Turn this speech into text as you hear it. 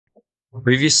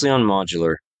Previously on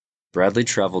Modular, Bradley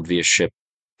traveled via ship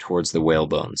towards the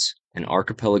Whalebones, an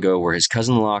archipelago where his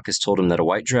cousin Locke has told him that a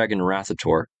white dragon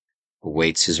Rathator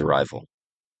awaits his arrival.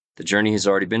 The journey has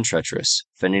already been treacherous,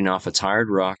 fending off a tired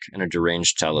rock and a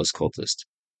deranged Talos cultist.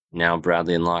 Now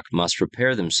Bradley and Locke must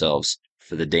prepare themselves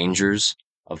for the dangers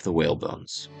of the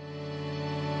Whalebones.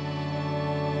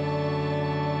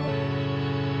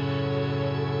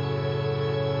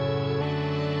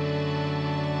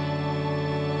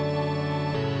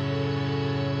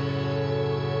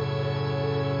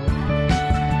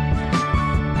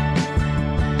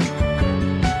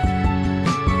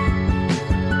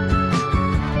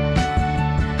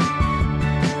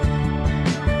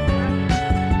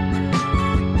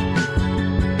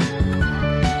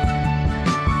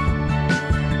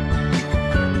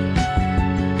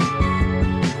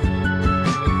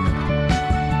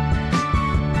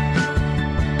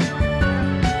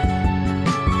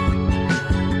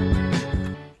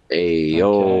 Hey,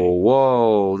 yo, Okay.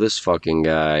 whoa, this fucking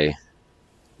guy.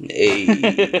 Hey.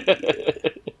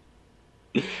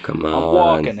 Come I'm on.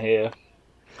 walking here.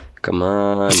 Come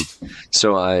on.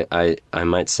 So I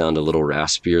might sound a little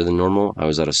raspier than normal. I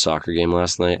was at a soccer game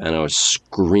last night and I was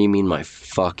screaming my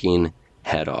fucking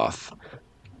head off.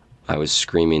 I was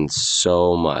screaming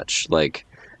so much. Like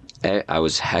I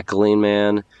was heckling,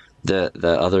 man. The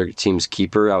other team's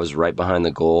keeper, I was right behind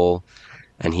the goal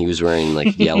and he was wearing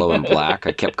like yellow and black.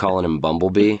 I kept calling him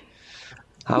Bumblebee.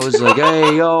 I was like,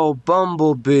 "Hey, yo,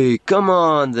 Bumblebee, come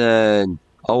on then."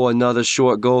 Oh, another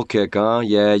short goal kick, huh?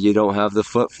 Yeah, you don't have the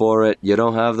foot for it. You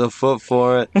don't have the foot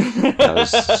for it. I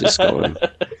was just going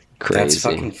crazy. That's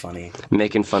fucking funny.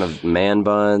 Making fun of man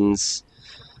buns.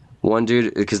 One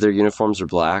dude, because their uniforms are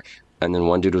black, and then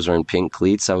one dude was wearing pink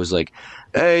cleats. I was like,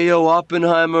 "Hey, yo,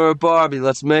 Oppenheimer or Barbie,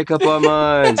 let's make up our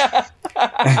minds."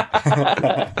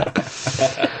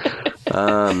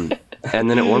 And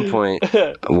then at one point,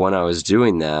 when I was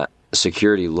doing that,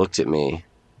 security looked at me,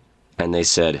 and they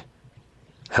said,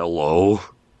 "Hello?"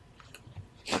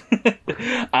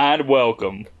 And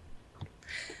welcome.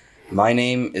 My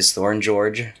name is Thorn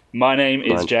George. My name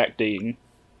is Mine- Jack Dean.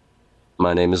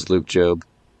 My name is Luke Job.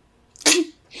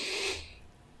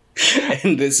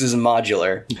 And this is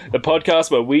Modular. The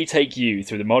podcast where we take you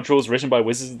through the modules written by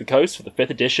Wizards of the Coast for the 5th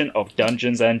edition of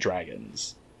Dungeons and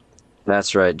Dragons.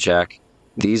 That's right, Jack.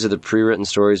 These are the pre-written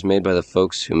stories made by the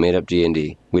folks who made up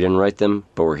D&D. We didn't write them,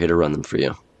 but we're here to run them for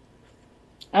you.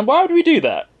 And why would we do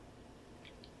that?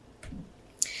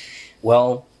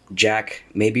 Well, Jack,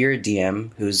 maybe you're a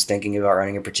DM who's thinking about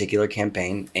running a particular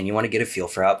campaign and you want to get a feel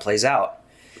for how it plays out.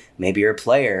 Maybe you're a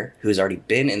player who's already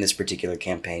been in this particular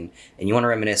campaign and you want to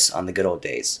reminisce on the good old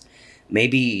days.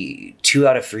 Maybe 2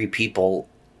 out of 3 people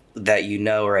that you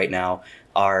know right now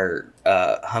are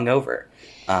hungover.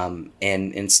 And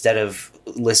instead of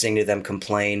listening to them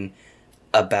complain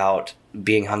about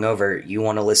being hungover, you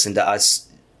want to listen to us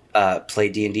play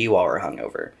D&D while we're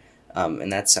hungover.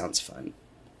 And that sounds fun.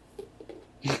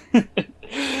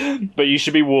 But you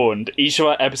should be warned, each of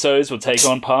our episodes will take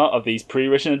on part of these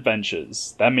pre-written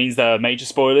adventures. That means there are major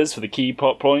spoilers for the key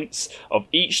plot points of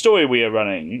each story we are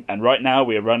running, and right now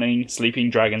we are running Sleeping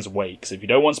Dragon's Wake, so if you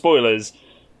don't want spoilers,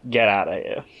 get out of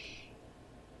here.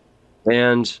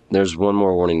 And there's one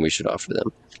more warning we should offer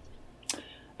them.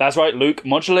 That's right, Luke.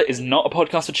 Modular is not a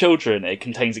podcast for children. It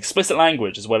contains explicit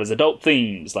language as well as adult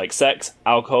themes like sex,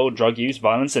 alcohol, drug use,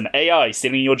 violence, and AI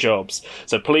stealing your jobs.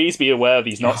 So please be aware of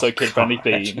these not-so-kid-friendly God.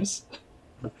 themes.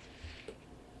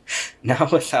 Now,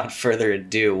 without further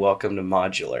ado, welcome to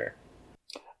Modular.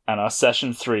 And our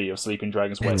session 3 of Sleeping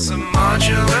Dragon's Wake. It's a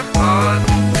modular pod.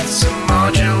 It's a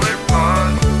modular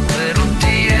pod. Little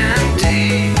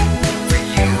D&D for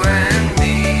you and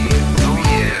me. Oh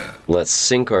yeah. Let's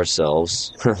sink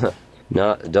ourselves.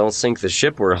 Don't sink the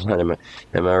ship we're on.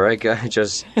 Am I right, guy?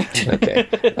 Just okay.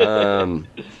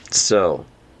 So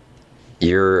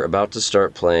you're about to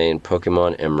start playing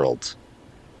Pokemon Emerald.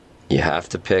 You have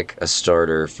to pick a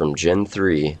starter from Gen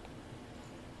 3.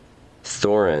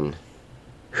 Thorin,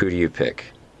 who do you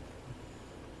pick?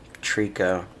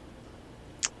 Trico.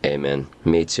 Amen.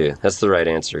 Me too. That's the right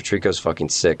answer. Trico's fucking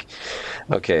sick.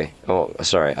 Okay. Oh,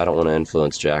 sorry. I don't want to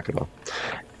influence Jack at all.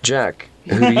 Jack,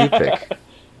 who do you pick?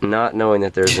 Not knowing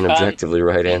that there's an objectively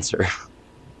right answer.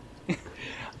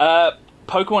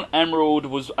 Pokemon Emerald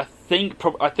was, I think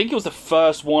it was the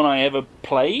first one I ever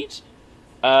played.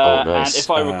 Oh, nice. And if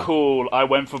I recall, I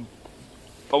went for,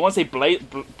 I want to say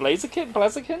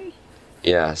Blaziken?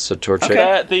 Yeah, so Torchic.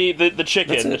 Okay.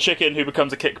 The chicken who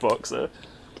becomes a kickboxer.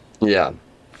 Yeah.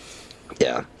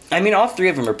 Yeah. I mean, all 3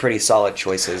 of them are pretty solid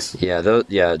choices.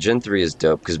 Yeah, Gen 3 is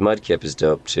dope, because Mudkip is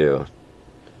dope, too.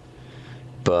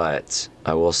 But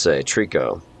I will say,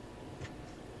 Trico,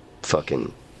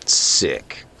 fucking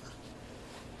sick.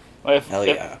 Well, Hell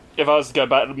yeah. if I was to go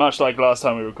back, much like last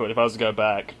time we recorded, if I was to go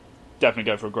back,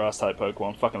 definitely go for a grass type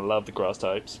Pokemon. Fucking love the grass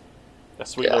types. They're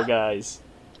sweet Yeah. little guys.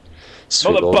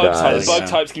 Sweet Not the little bug types. guys. The bug Yeah.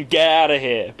 types can get out of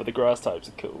here, but the grass types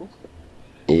are cool.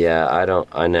 Yeah,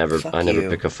 I never Fuck never you.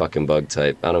 pick a fucking bug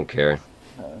type. I don't care.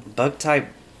 Bug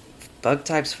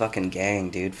type's fucking gang,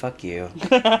 dude. Fuck you.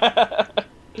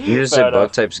 You just Fair said bug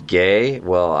enough. type's gay?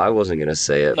 Well, I wasn't gonna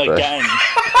say it, No, but gang.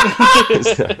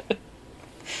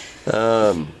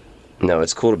 no,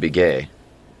 it's cool to be gay.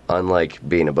 Unlike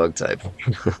being a bug type.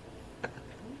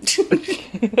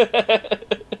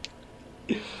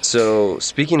 So,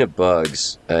 speaking of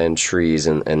bugs and trees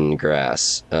and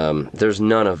grass, there's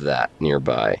none of that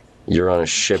nearby. You're on a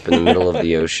ship in the middle of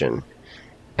the ocean,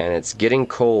 and it's getting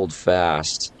cold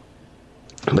fast,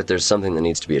 but there's something that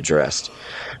needs to be addressed.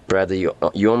 Bradley,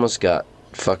 you almost got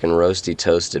fucking roasty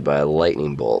toasted by a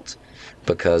lightning bolt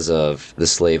because of the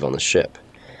slave on the ship.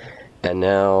 And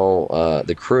now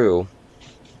the crew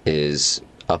is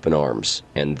up in arms,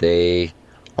 and they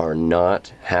are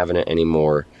not having it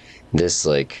anymore. This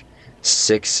like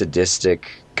sick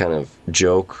sadistic kind of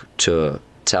joke to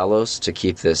Talos to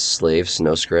keep this slave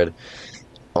Snowscred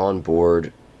on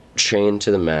board, chained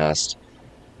to the mast.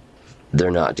 They're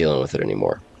not dealing with it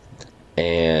anymore,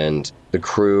 and the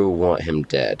crew want him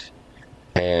dead.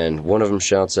 And one of them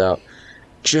shouts out,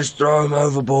 "Just throw him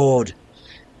overboard,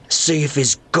 see if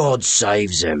his god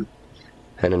saves him."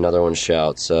 And another one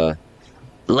shouts,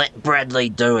 "Let Bradley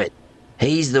do it.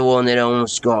 He's the one that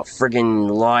almost got friggin'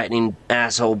 lightning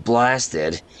asshole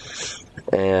blasted."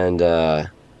 And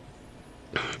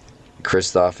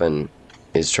Christoffen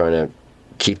is trying to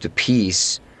keep the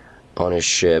peace on his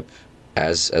ship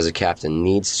as a captain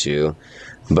needs to,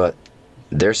 but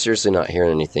they're seriously not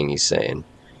hearing anything he's saying.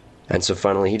 And so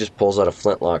finally he just pulls out a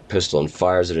flintlock pistol and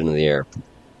fires it into the air.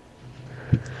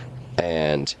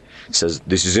 And says,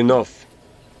 "This is enough.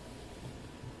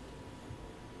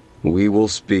 We will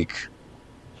speak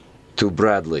to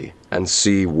Bradley and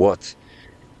see what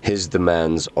his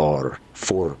demands are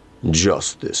for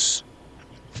justice."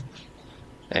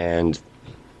 And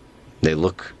they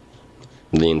look,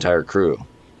 the entire crew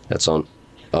that's up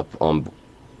on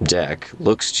deck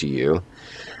looks to you.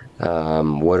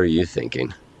 What are you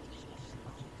thinking?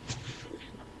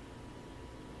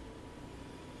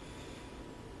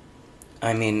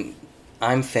 I mean,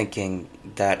 I'm thinking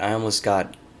that I almost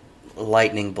got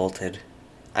lightning bolted.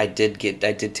 I did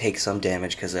take some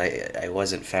damage because I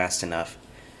wasn't fast enough.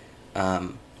 I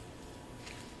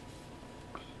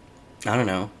don't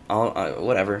know. I'll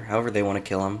whatever. However they want to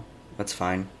kill him, that's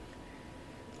fine.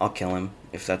 I'll kill him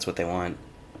if that's what they want.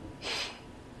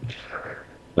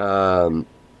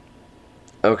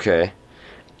 Okay.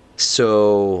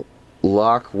 So,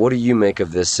 Locke, what do you make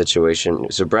of this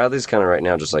situation? So Bradley's kind of right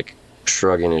now just like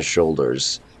shrugging his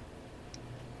shoulders.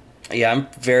 Yeah, I'm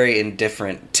very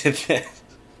indifferent to this.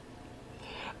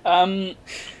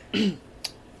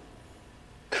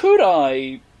 Could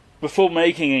I, before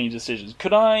making any decisions,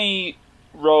 could I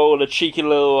roll a cheeky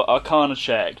little Arcana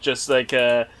check, just have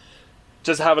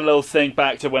a little think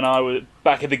back to when I was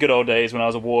back in the good old days when I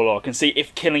was a warlock, and see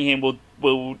if killing him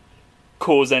will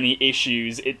cause any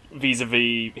issues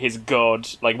vis-a-vis his god,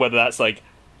 like whether that's like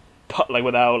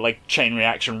without like chain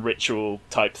reaction ritual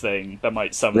type thing that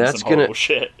might summon That's some horrible gonna-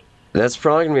 shit. That's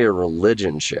probably going to be a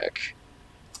religion check.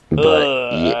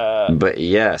 But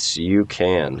yes, you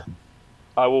can.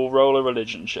 I will roll a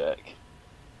religion check.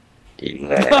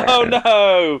 Yeah. Oh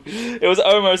no! It was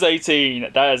almost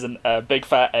 18. That is a big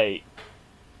fat 8.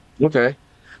 Okay.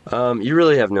 You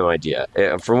really have no idea.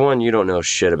 For one, you don't know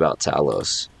shit about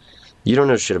Talos. You don't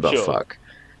know shit about Sure. fuck.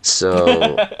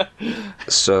 So,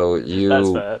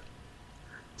 That's fair.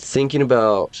 thinking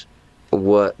about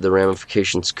what the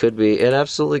ramifications could be, it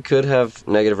absolutely could have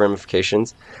negative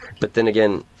ramifications. But then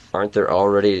again, aren't there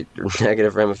already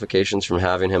negative ramifications from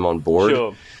having him on board?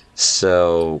 Sure.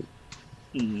 So,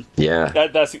 yeah.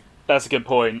 That's a good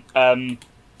point. I'll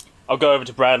go over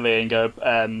to Bradley and go,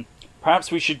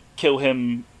 perhaps we should kill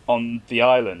him on the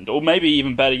island. Or maybe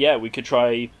even better yet, we could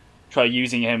try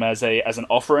using him as an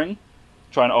offering.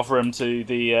 Try and offer him to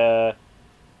the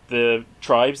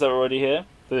tribes that are already here,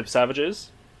 the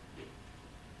savages.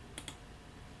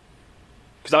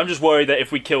 Because I'm just worried that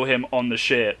if we kill him on the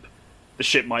ship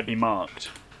might be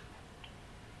marked.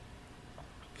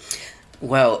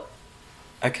 Well,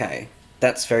 okay,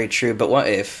 that's very true. But what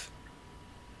if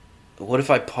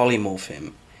I polymorph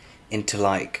him into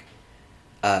like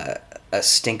a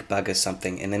stink bug or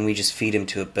something, and then we just feed him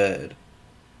to a bird?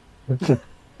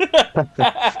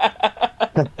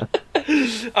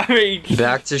 I mean,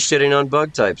 Back to shitting on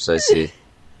bug types, I see.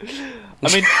 I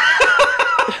mean,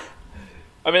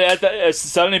 that'd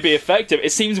certainly be effective.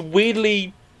 It seems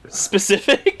weirdly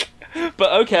specific,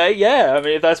 but okay, yeah. I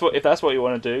mean, if that's what you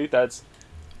want to do, that's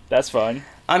fine.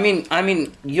 I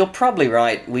mean, you're probably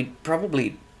right. We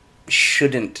probably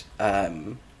shouldn't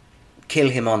kill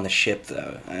him on the ship,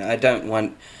 though. I don't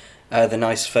want the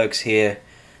nice folks here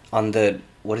on the,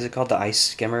 what is it called, the ice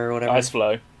skimmer or whatever? Ice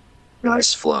flow.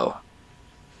 Nice flow.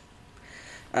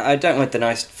 I don't want the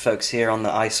nice folks here on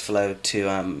the ice flow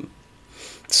to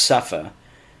suffer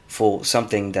for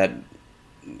something that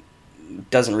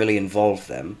doesn't really involve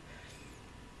them.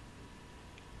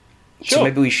 Sure. So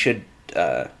maybe we should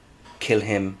kill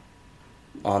him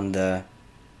on the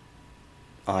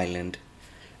island.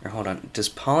 Or hold on, does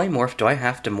polymorph, do I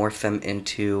have to morph them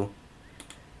into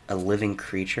a living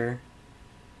creature?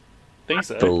 Think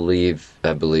so. I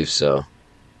believe so.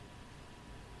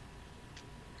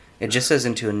 It just says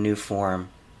into a new form.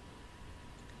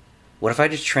 What if I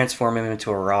just transform him into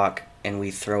a rock and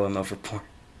we throw him overboard?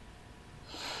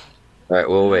 Alright,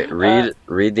 well wait, read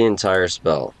the entire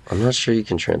spell. I'm not sure you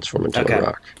can transform into Okay. a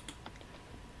rock.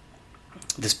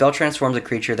 The spell transforms a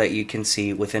creature that you can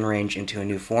see within range into a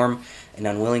new form. An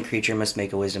unwilling creature must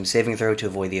make a wisdom saving throw to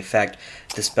avoid the effect.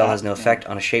 The spell has no effect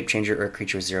on a shape changer or a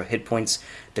creature with 0 hit points.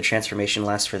 The transformation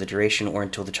lasts for the duration or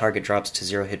until the target drops to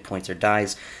 0 hit points or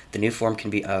dies. The new form can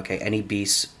be any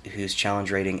beast whose challenge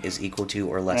rating is equal to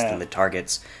or less than the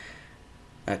target's.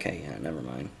 Okay, yeah, never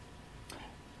mind.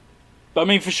 But I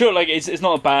mean, for sure, like it's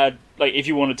not a bad, like if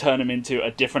you want to turn him into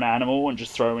a different animal and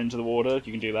just throw him into the water,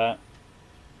 you can do that.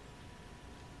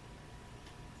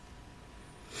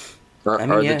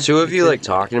 Are the two of you like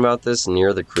talking about this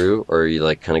near the crew, or are you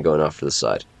like kind of going off to the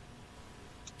side?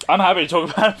 I'm happy to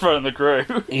talk about it in front of the crew.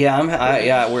 Yeah, we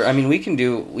can.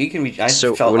 I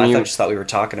So just thought we were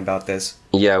talking about this.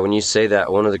 Yeah, when you say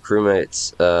that, one of the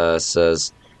crewmates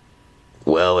says,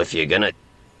 "Well, if you're gonna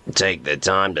take the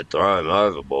time to throw him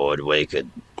overboard, we could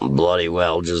bloody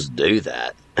well just do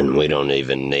that, and we don't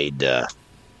even need to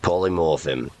polymorph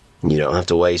him. You don't have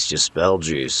to waste your spell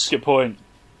juice." Good point.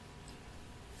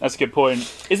 That's a good point.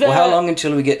 Is there? Well, how long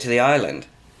until we get to the island?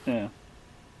 Yeah.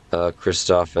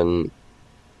 Christophin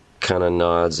kind of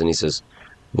nods and he says,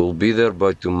 "We'll be there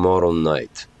by tomorrow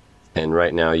night." And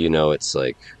right now, you know, it's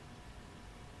like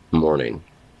morning.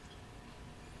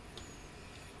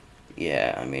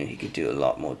 Yeah, I mean, he could do a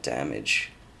lot more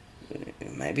damage.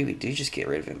 Maybe we do just get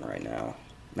rid of him right now.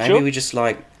 Maybe Sure. we just,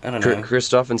 I don't know.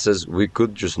 Christophin says, "We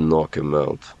could just knock him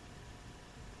out."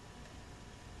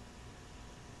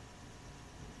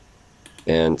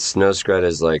 And Snowscred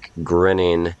is like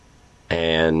grinning,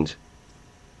 and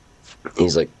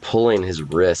he's like pulling his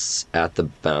wrists at the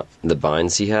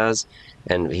binds he has,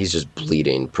 and he's just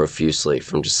bleeding profusely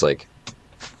from just like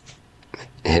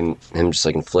him just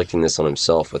like inflicting this on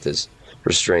himself with his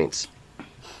restraints.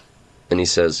 And he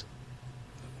says,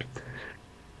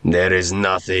 "There is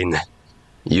nothing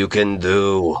you can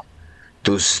do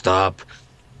to stop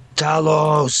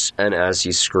Talos." And as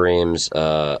he screams,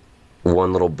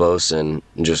 one little bosun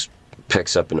just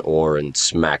picks up an oar and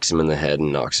smacks him in the head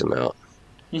and knocks him out.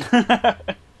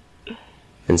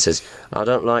 And says, "I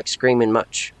don't like screaming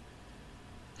much."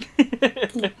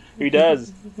 Who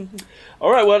does?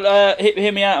 All right, well,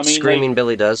 hear me out. I mean, Screaming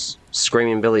Billy does.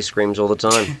 Screaming Billy screams all the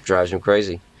time. Drives him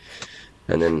crazy.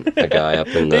 And then a guy up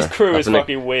in the... this crew is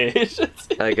fucking weird.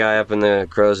 A guy up in the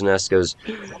crow's nest goes,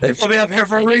 "They put me up here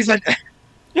for a reason."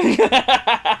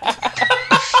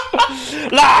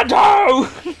 Lando!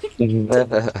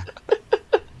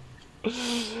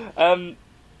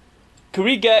 Could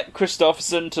we get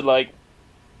Christopherson to like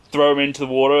throw him into the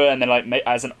water and then like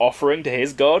as an offering to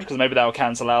his god? Because maybe that will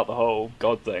cancel out the whole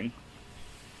god thing.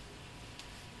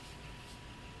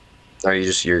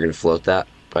 You're gonna float that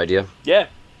idea? Yeah.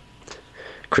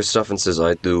 Christophin says,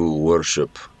 "I do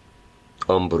worship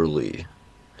Umberly,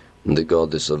 the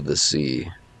goddess of the sea.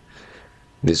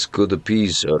 This could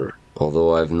appease her,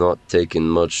 although I've not taken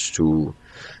much to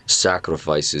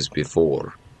sacrifices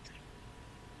before.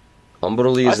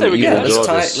 Umberly is an evil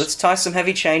goddess." Let's tie some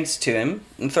heavy chains to him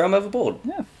and throw him overboard.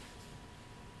 Yeah.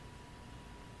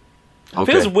 Okay. It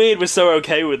feels weird we're so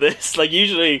okay with this. Like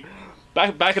usually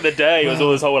back in the day it was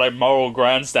all this whole like moral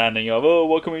grandstanding of, oh,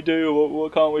 what can we do?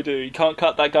 What can't we do? You can't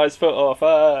cut that guy's foot off.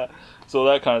 It's all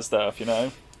that kind of stuff, you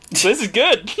know. So this is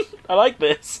good. I like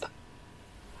this.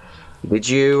 Did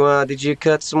you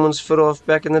cut someone's foot off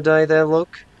back in the day there,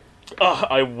 Luke? Oh,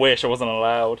 I wish I wasn't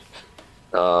allowed.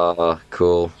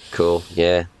 Cool,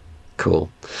 yeah, cool.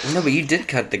 No, but you did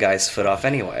cut the guy's foot off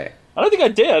anyway. I don't think I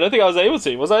did. I don't think I was able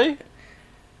to. Was I?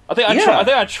 I think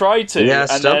I tried to. Yeah,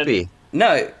 and Stumpy.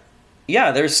 No.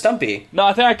 Yeah, there's Stumpy. No,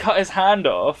 I think I cut his hand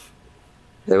off,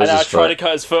 It and was I his tried to foot.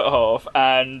 cut his foot off,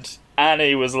 and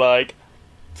Annie was like,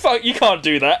 "Fuck, you can't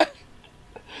do that."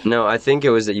 No, I think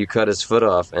it was that you cut his foot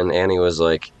off, and Annie was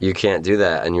like, "You can't do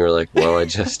that," and you were like, "Well, I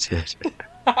just did."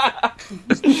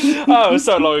 Oh, it was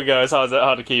so long ago. It's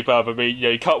hard to keep up. I mean,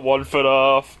 you cut one foot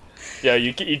off. Yeah,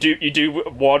 you do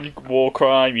one war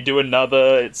crime, you do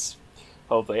another. It's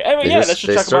whole thing. Anyway, They, yeah, just, let's just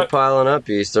they chuck start them. piling up.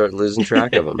 You start losing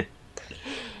track of them.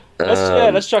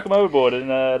 Let's chuck them overboard and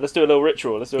let's do a little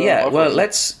ritual. Let's do a Yeah, little well,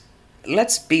 offering.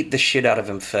 let's beat the shit out of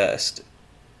him first.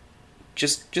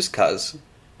 Just cuz.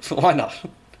 Why not?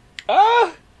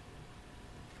 Ah,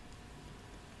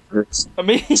 I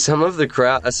mean, Some of the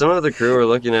crew are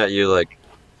looking at you like.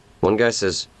 One guy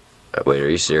says, "Wait, are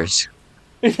you serious?"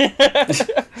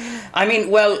 I mean,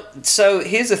 well, so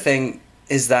here's the thing: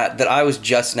 is that I was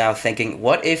just now thinking,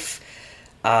 what if,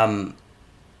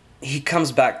 he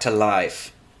comes back to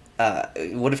life?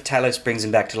 What if Talos brings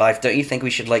him back to life? Don't you think we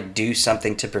should like do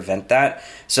something to prevent that?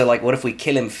 So, like, what if we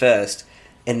kill him first,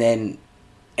 and then,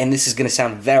 and this is going to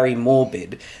sound very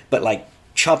morbid, but like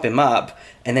chop him up,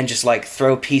 and then just like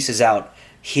throw pieces out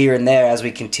here and there as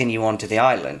we continue on to the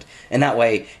island, and that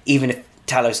way, even if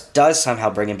Talos does somehow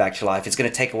bring him back to life, it's going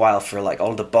to take a while for like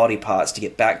all the body parts to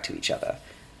get back to each other.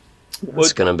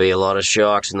 It's gonna be a lot of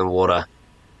sharks in the water.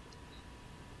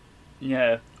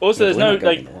 yeah. Also, there's We're no not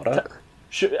going like, in the water.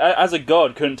 as a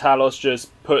god, couldn't Talos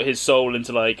just put his soul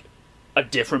into like a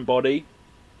different body,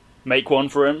 make one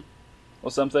for him, or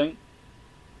something?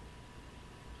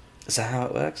 Is that how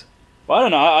it works? Well, I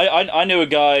don't know. I knew a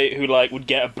guy who like would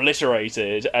get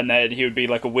obliterated, and then he would be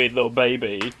like a weird little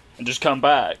baby and just come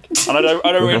back. And I don't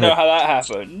really know how that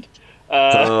happened.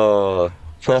 Oh.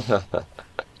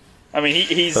 I mean,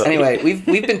 he's Anyway, we've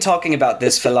been talking about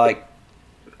this for like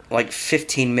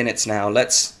 15 minutes now.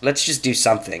 Let's just do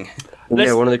something.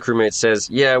 Yeah, one of the crewmates says,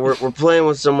 "Yeah, we're playing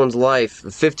with someone's life.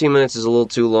 15 minutes is a little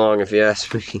too long, if you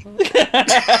ask me."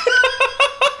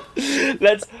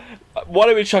 let's. Why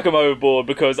don't we chuck him overboard?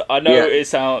 Because I know Yeah. it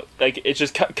sounds like it's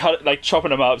just cut like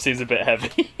chopping him up seems a bit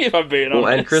heavy. If I'm being honest.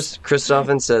 Well, and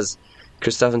Christoffen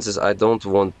says, "I don't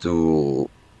want to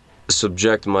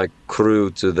subject my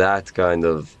crew to that kind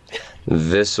of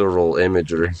visceral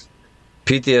imagery.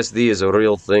 PTSD is a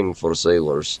real thing for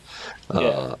sailors.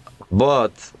 Yeah.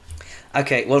 But,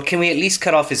 Okay, well, can we at least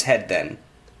cut off his head then?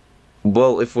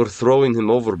 well, if we're throwing him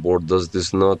overboard, does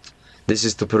this not... This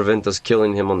is to prevent us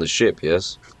killing him on the ship,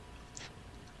 yes?"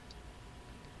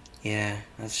 Yeah,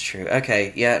 that's true.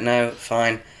 Okay, yeah, no,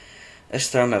 fine. Let's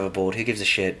throw him overboard. Who gives a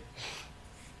shit?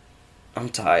 I'm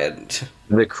tired.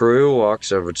 The crew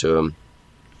walks over to him,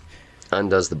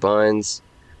 undoes the binds,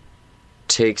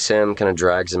 takes him, kind of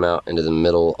drags him out into the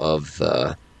middle of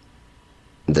the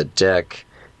deck.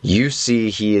 You see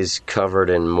he is covered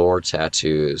in more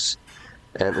tattoos.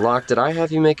 And Locke, did I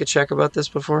have you make a check about this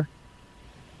before?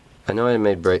 I know I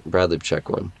made Bradley check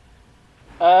one.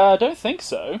 I don't think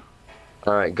so.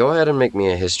 Alright, go ahead and make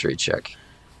me a history check.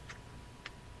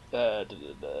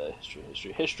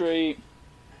 History.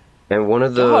 And one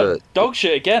of the... God, dog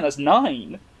shit again. That's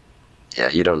 9. Yeah,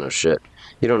 you don't know shit.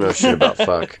 You don't know shit about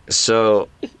fuck. So,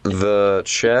 the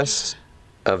chest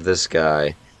of this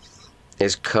guy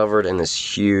is covered in this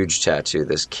huge tattoo,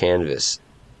 this canvas.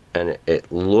 And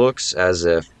it looks as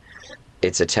if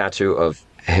it's a tattoo of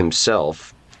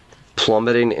himself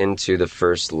plummeting into the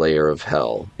first layer of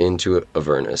hell, into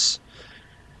Avernus.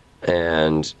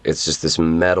 And it's just this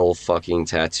metal fucking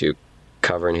tattoo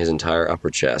covering his entire upper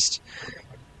chest.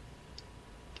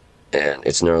 And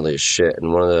it's gnarly as shit.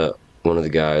 And one of the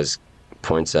guys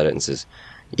points at it and says,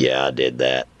 "Yeah, I did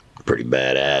that. Pretty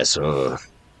badass, huh?"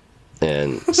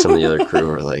 And some of the other crew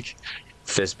are like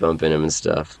fist bumping him and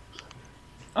stuff.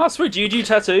 Oh, sweet. Do you do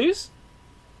tattoos?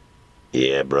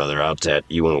 "Yeah, brother,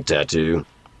 you want a tattoo?"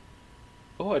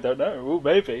 Oh, I don't know. Oh,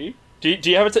 maybe. Do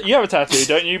you have you have a tattoo,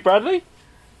 don't you, Bradley?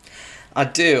 I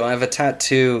do. I have a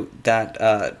tattoo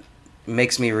that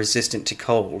makes me resistant to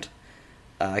cold.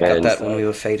 I got And- that when we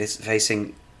were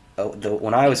facing...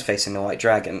 when I was facing the White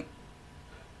Dragon.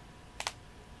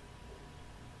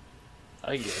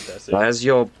 I can get a tattoo. As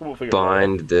you'll We'll figure it out.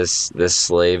 bind this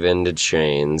slave into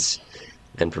chains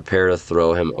and prepare to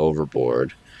throw him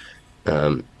overboard,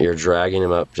 you're dragging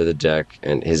him up to the deck,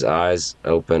 and his eyes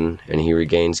open, and he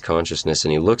regains consciousness,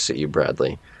 and he looks at you,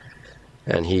 Bradley,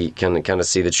 and he can kind of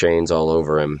see the chains all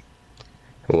over him.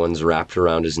 One's wrapped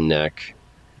around his neck,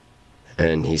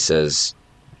 and he says,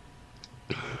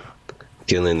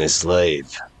 "Killing a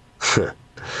slave,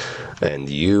 and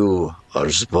you are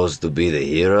supposed to be the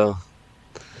hero?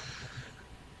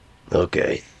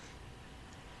 Okay."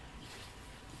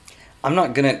 I'm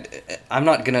not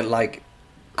gonna like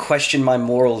question my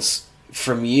morals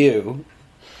from you.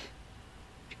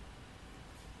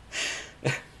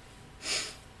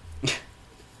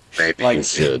 Maybe Like- you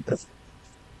should.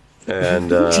 And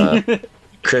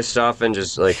Christoffin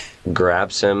just like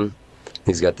grabs him.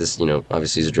 He's got this,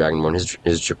 obviously he's a dragonborn.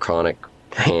 His draconic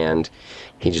hand,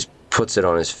 he just puts it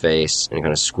on his face and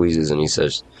kind of squeezes, and he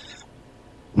says,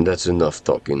 "That's enough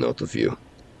talking out of you."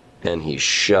 And he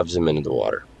shoves him into the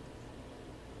water.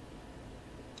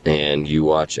 And you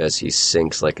watch as he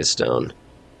sinks like a stone.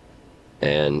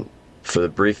 And for the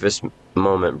briefest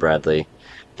moment, Bradley,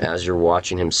 as you're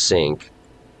watching him sink,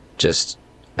 just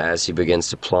as he begins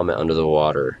to plummet under the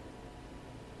water,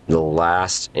 the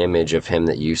last image of him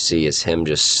that you see is him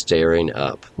just staring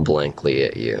up blankly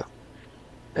at you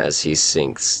as he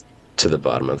sinks to the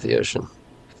bottom of the ocean.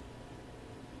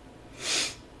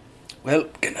 Well,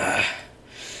 gonna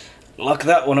lock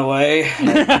that one away. And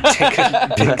I take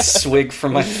a big swig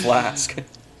from my flask.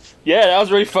 Yeah, that was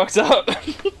really fucked up. The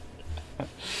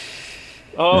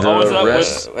was that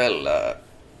rest- with...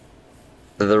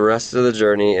 The rest of the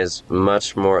journey is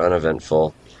much more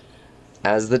uneventful.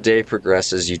 As the day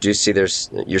progresses, you do see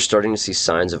you're starting to see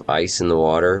signs of ice in the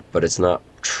water, but it's not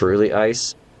truly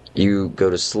ice. You go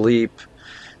to sleep.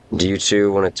 Do you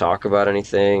two want to talk about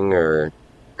anything, or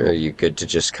are you good to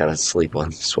just kind of sleep on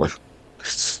this one?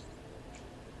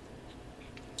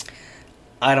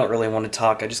 I don't really want to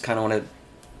talk. I just kind of want to.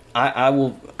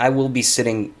 I will be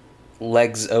sitting,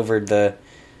 legs over the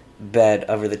bed,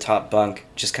 over the top bunk,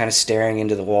 just kind of staring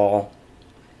into the wall.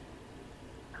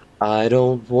 I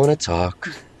don't want to talk.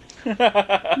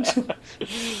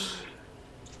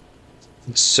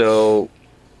 So,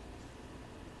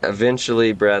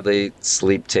 eventually, Bradley,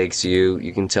 sleep takes you.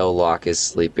 You can tell Locke is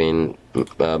sleeping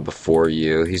before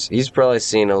you. He's probably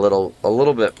seen a little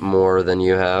bit more than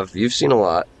you have. You've seen a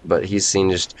lot, but he's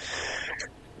seen just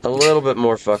a little bit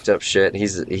more fucked up shit.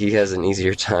 He has an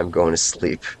easier time going to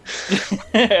sleep.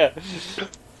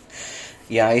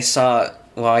 Yeah, I saw.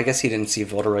 Well, I guess he didn't see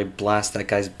Voldemort blast that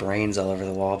guy's brains all over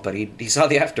the wall, but he saw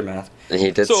the aftermath.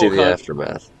 He did So see the kind-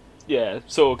 aftermath. Yeah,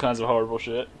 saw all kinds of horrible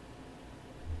shit.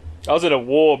 I was in a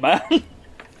war, man.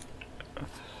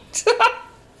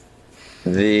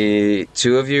 The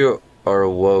two of you are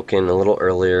awoken a little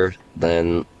earlier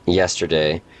than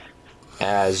yesterday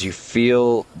as you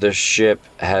feel the ship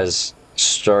has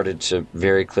started to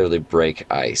very clearly break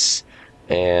ice.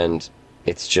 And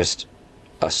it's just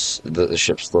the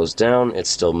ship slows down, it's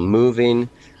still moving,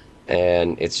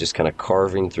 and it's just kind of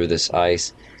carving through this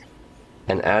ice.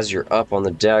 And as you're up on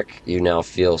the deck, you now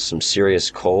feel some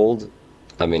serious cold.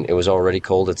 I mean, it was already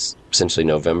cold, it's essentially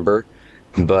November,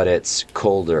 but it's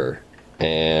colder.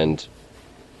 And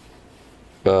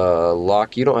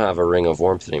Locke, you don't have a ring of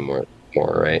warmth anymore,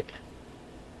 right?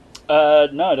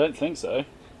 No, I don't think so.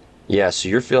 Yeah, so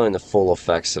you're feeling the full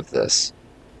effects of this.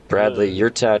 Bradley, your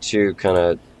tattoo kind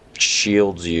of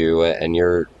shields you, and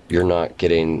you're not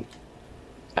getting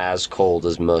as cold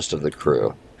as most of the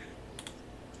crew.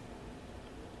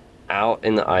 Out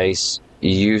in the ice,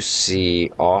 you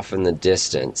see off in the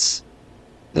distance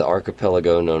the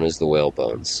archipelago known as the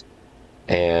Whalebones.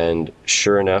 And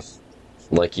sure enough,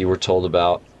 like you were told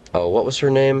about, oh, what was her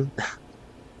name?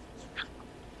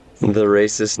 The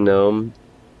racist gnome.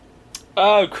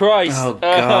 Oh, Christ. Oh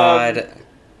God,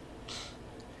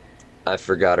 I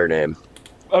forgot her name.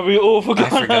 We all I forgot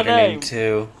forgot her her name. name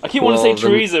too. I keep wanting Well, to say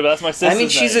Teresa, but that's my sister's I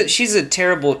mean, name. she's a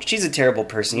terrible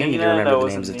person. You don't need to Nina, remember no, the it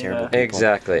names of wasn't terrible Nina. people.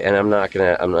 Exactly, and I'm not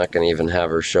gonna even have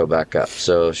her show back up.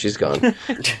 So she's gone.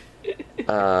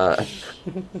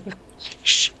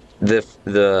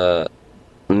 The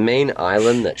main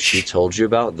island that she told you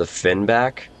about, the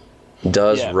Finback,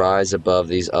 does Yeah. rise above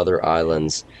these other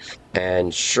islands.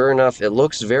 And sure enough, it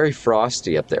looks very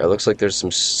frosty up there. It looks like there's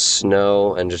some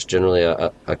snow and just generally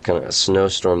a kind of a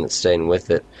snowstorm that's staying with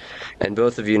it. And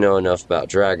both of you know enough about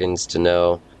dragons to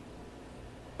know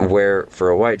where, for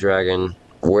a white dragon,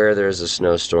 where there's a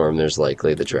snowstorm, there's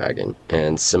likely the dragon.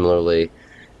 And similarly,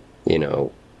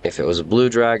 if it was a blue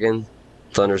dragon,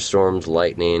 thunderstorms,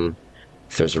 lightning.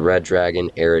 If there's a red dragon,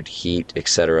 arid heat,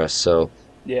 etc. So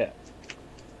Yeah.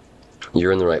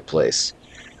 you're in the right place.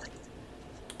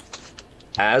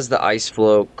 As the ice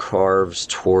floe carves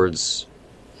towards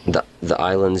the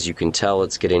islands, you can tell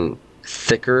it's getting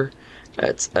thicker.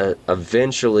 It's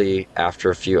eventually, after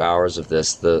a few hours of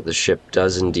this, the ship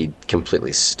does indeed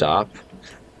completely stop,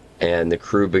 and the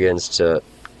crew begins to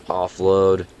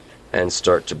offload and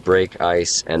start to break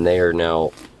ice, and they are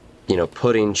now,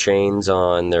 putting chains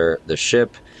on the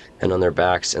ship and on their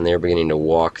backs, and they're beginning to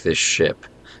walk this ship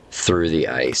through the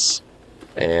ice.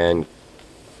 And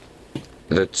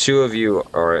The two of you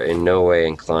are in no way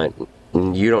inclined.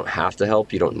 You don't have to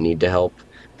help. You don't need to help.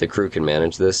 The crew can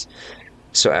manage this.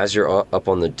 So as you're up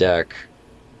on the deck,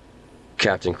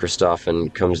 Captain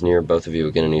Christoffen comes near both of you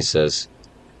again and he says,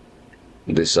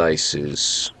 "This ice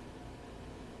is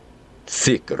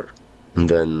thicker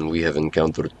than we have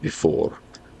encountered before.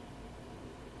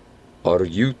 Are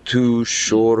you two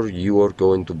sure you are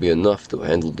going to be enough to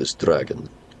handle this dragon?"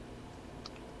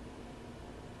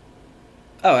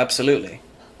 Oh, absolutely.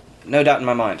 No doubt in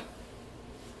my mind.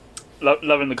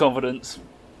 Loving the confidence.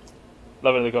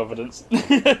 Loving the confidence.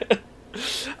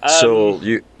 So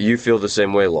you feel the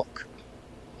same way, Locke?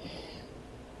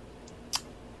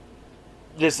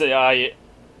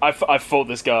 I've fought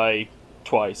this guy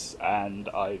twice, and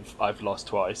I've lost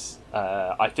twice.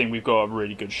 I think we've got a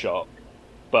really good shot,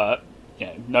 but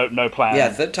no plan. Yeah,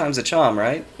 third time's a charm,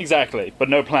 right? Exactly, but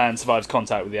no plan survives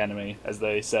contact with the enemy, as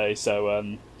they say. So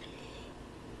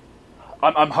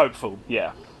I'm hopeful.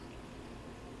 Yeah.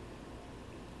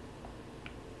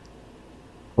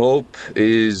 Hope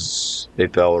is a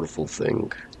powerful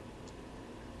thing.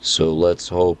 So let's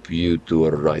hope you two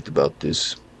are right about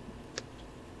this.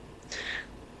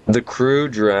 The crew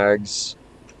drags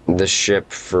the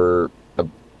ship for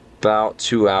about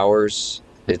 2 hours.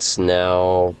 It's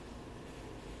now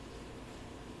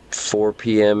 4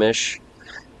 p.m.-ish.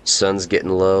 Sun's getting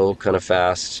low kind of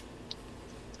fast.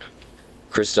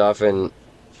 Christoffen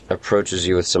approaches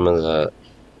you with some of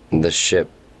the ship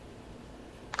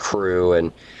crew,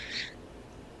 and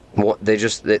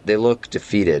they look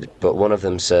defeated, but one of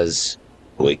them says,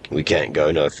 we can't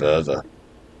go no further.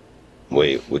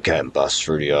 We can't bust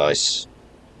through the ice.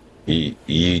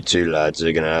 You two lads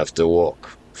are gonna have to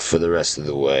walk for the rest of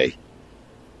the way,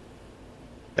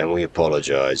 and we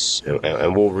apologize,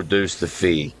 and we'll reduce the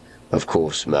fee, of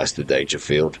course, Master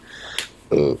Dangerfield.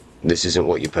 This isn't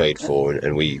what you paid for,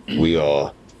 and we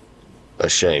are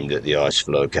ashamed that the ice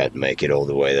flow can't make it all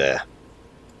the way there.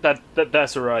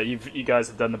 That's all right. You guys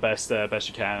have done the best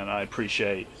you can, and I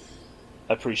appreciate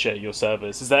your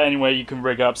service. Is there any way you can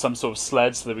rig up some sort of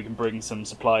sled so that we can bring some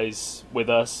supplies with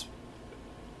us?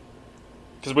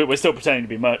 Because we're still pretending to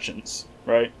be merchants,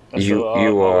 right? That's You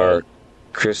are.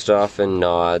 Christoffen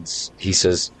nods. He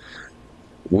says,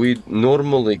 "We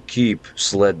normally keep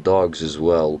sled dogs as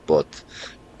well, but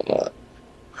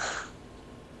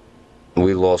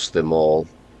we lost them all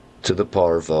to the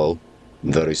parvo.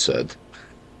 Very sad.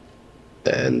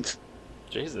 And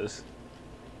Jesus.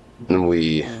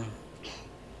 we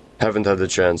haven't had the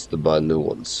chance to buy new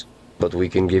ones. But we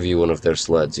can give you one of their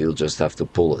sleds. You'll just have to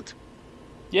pull it."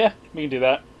 Yeah, we can do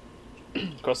that.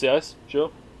 Across the ice,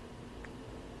 sure.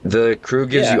 The crew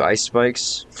gives Yeah. you ice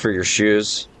spikes for your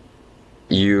shoes.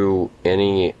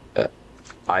 Any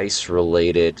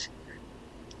ice-related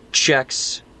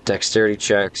checks, dexterity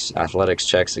checks, athletics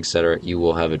checks, etc., you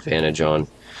will have advantage on.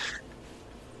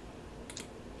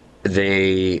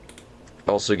 They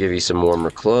also give you some warmer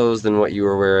clothes than what you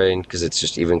were wearing, because it's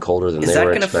just even colder than Is they that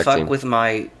were gonna expecting.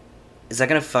 Is that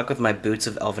gonna fuck with my boots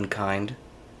of elven kind?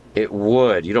 It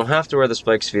would. You don't have to wear the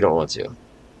spikes if you don't want to.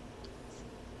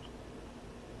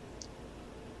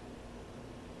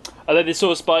 Are they the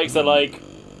sort of spikes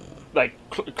that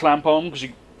clamp on? Because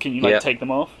can you Yeah. take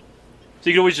them off? So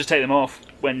you can always just take them off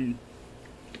when.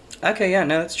 Okay, yeah,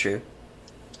 no, that's true.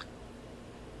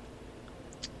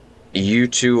 You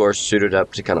two are suited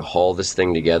up to kind of haul this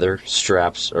thing together,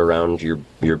 straps around your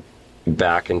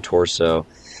back and torso,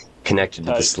 connected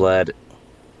to the Tight. sled,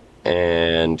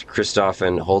 and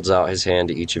Christoffen holds out his hand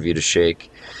to each of you to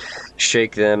shake.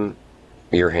 Shake them,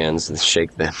 your hands, and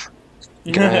shake them.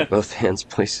 Can I have both hands,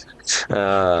 please?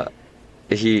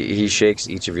 He shakes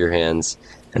each of your hands,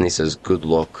 and he says, "Good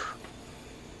luck,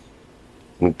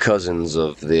 cousins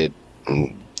of the."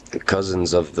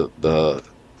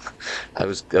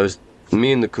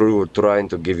 Me and the crew were trying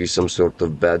to give you some sort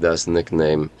of badass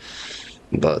nickname,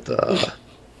 but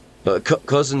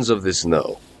cousins of the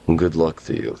snow. Good luck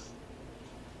to you."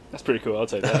 That's pretty cool. I'll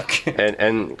take that. Okay.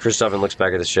 And Christoffen looks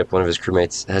back at the ship. One of his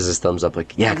crewmates has his thumbs up,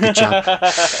 like, "Yeah, good job."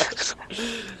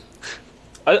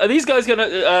 Are these guys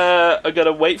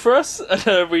gonna wait for us?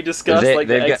 We discussed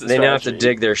the exit they now have to strategy.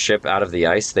 dig their ship out of the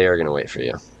ice. They are going to wait for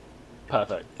you.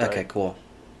 Perfect. Okay, Right. cool.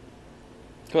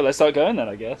 Cool. Let's start going then,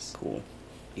 I guess. Cool.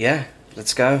 Yeah,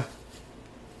 let's go.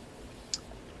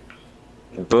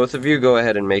 Both of you go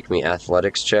ahead and make me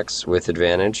athletics checks with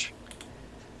advantage.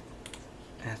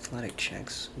 Athletic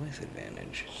checks with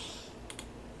advantage.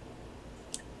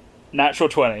 Natural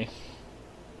 20.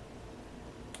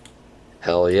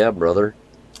 Hell yeah, brother.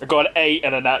 I got an 8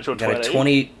 and a natural Got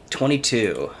 20. a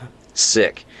 22.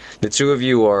 Sick. The two of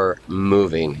you are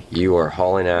moving. You are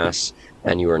hauling ass.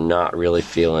 and you are not really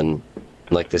feeling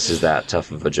like this is that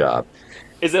tough of a job.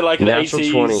 Is it like an Natural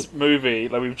 80s 20. movie?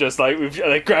 Like we've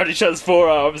like grabbed each other's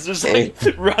forearms, just like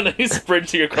running,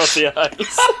 sprinting across the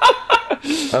ice.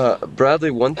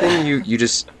 Bradley, one thing you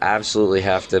just absolutely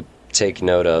have to take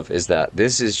note of is that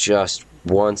this is just,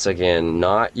 once again,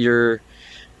 not your...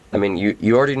 I mean,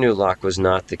 you already knew Locke was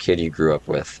not the kid you grew up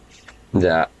with.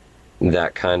 That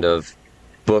kind of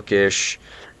bookish,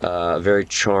 very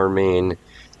charming,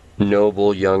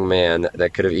 noble young man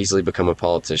that could have easily become a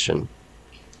politician.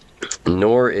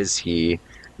 Nor is he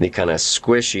the kind of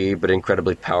squishy but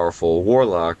incredibly powerful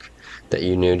warlock that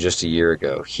you knew just a year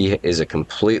ago. He is a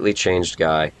completely changed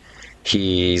guy.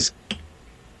 He's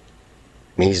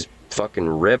fucking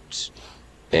ripped,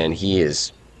 and he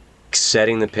is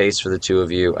setting the pace for the two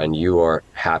of you, and you are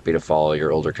happy to follow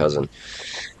your older cousin.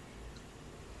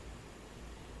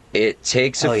 It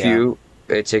takes a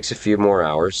few more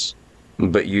hours,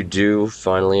 but you do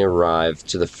finally arrive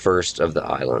to the first of the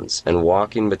islands, and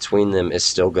walking between them is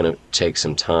still going to take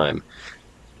some time.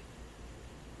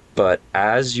 But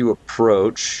as you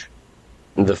approach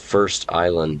the first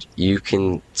island, you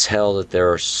can tell that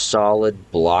there are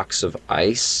solid blocks of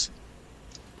ice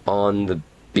on the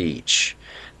beach.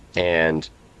 And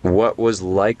what was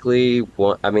likely,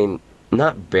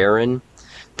 not barren,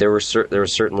 there was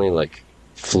certainly like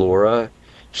flora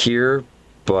here,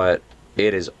 but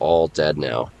it is all dead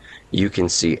now. You can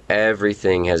see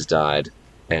everything has died,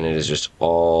 and it is just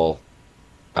all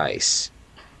ice.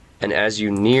 And as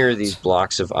you near these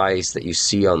blocks of ice that you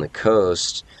see on the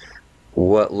coast,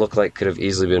 what looked like could have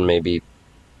easily been maybe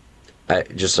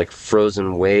just like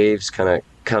frozen waves kind of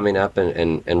coming up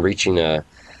and reaching a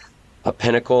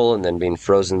pinnacle and then being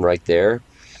frozen right there.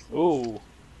 Ooh.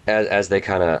 As they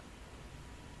kind of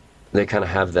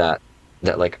have that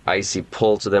like icy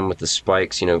pull to them with the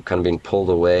spikes, kind of being pulled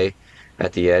away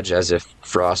at the edge as if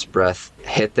frost breath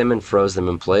hit them and froze them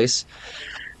in place.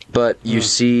 But you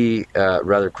see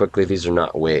rather quickly these are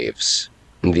not waves.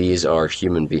 These are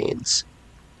human beings.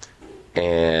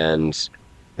 And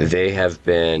they have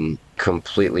been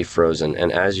completely frozen.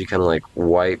 And as you kind of like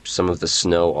wipe some of the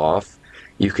snow off,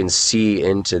 you can see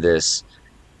into this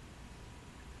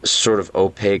sort of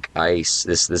opaque ice,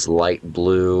 this light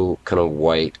blue, kind of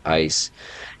white ice.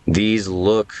 These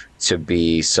look to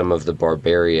be some of the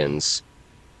barbarians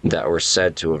that were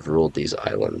said to have ruled these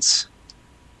islands.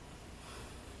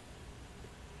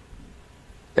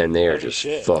 And they are just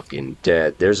fucking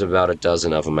dead. There's about a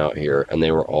dozen of them out here, and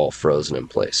they were all frozen in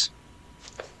place.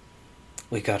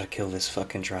 We gotta kill this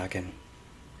fucking dragon.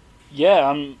 Yeah,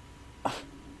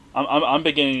 I'm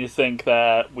beginning to think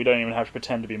that we don't even have to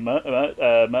pretend to be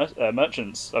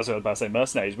merchants. I was about to say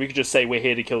mercenaries. We could just say we're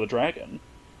here to kill the dragon.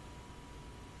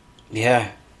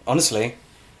 Yeah, honestly,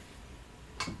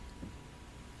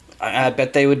 I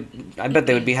bet they would. I bet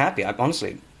they would be happy.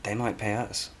 Honestly, they might pay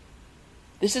us.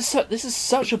 This is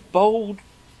such a bold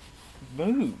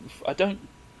move. I don't.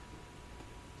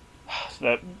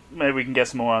 Maybe we can get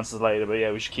some more answers later, but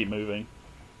yeah, we should keep moving.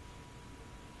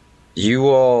 You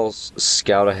all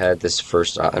scout ahead this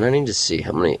first, and I need to see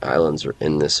how many islands are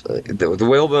in this. The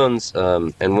whalebones,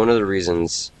 and one of the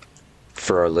reasons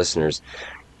for our listeners,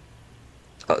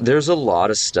 there's a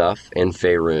lot of stuff in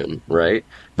Faerun, right?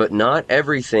 But not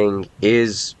everything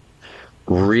is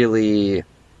really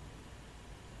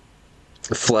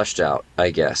fleshed out, I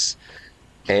guess.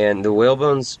 And the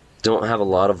whalebones don't have a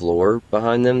lot of lore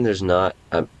behind them. There's not,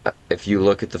 if you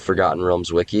look at the Forgotten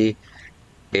Realms wiki,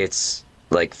 it's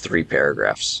like 3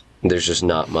 paragraphs. There's just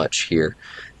not much here.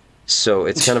 So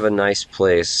it's kind of a nice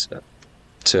place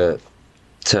to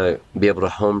be able to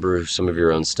homebrew some of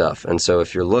your own stuff. And so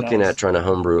if you're looking at trying to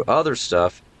homebrew other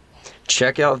stuff,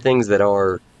 check out things that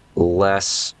are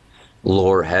less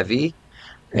lore heavy,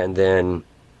 and then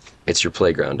it's your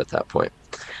playground at that point.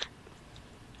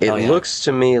 It looks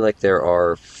to me like there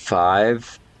are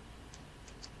 5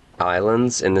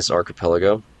 islands in this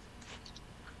archipelago.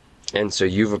 And so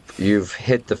you've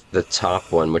hit the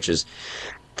top one, which is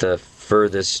the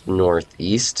furthest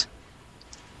northeast.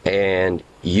 And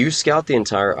you scout the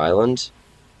entire island.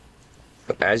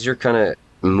 As you're kind of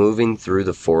moving through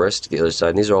the forest to the other side,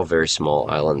 and these are all very small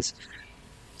islands,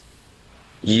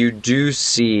 you do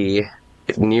see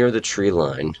near the tree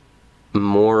line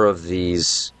more of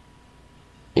these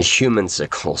human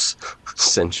sickles,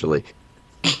 essentially.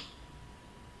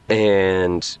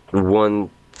 And one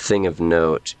thing of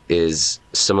note is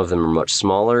some of them are much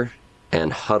smaller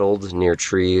and huddled near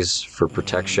trees for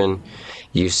protection.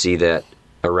 You see that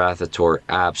Arathator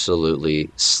absolutely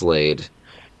slayed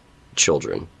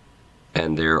children,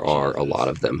 and there are a lot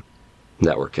of them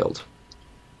that were killed.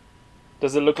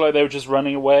 Does it look like they were just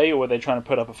running away, or were they trying to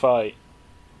put up a fight?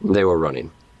 They were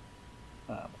running.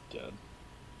 Oh my god.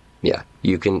 Yeah,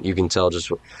 you can tell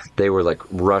just they were like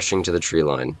rushing to the tree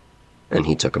line, and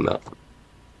he took them out.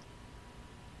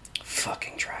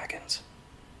 Fucking dragons.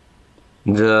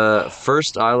 The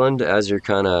first island, as you're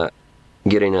kind of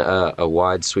getting a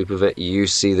wide sweep of it, you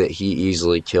see that he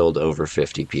easily killed over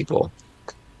 50 people.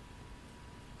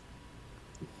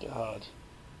 God.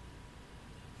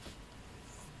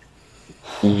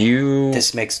 You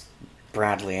This makes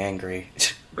Bradley angry.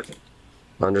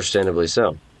 understandably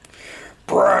so.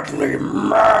 Bradley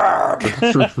mad!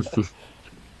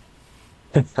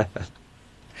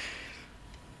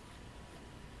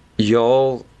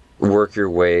 Y'all work your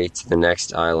way to the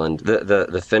next island.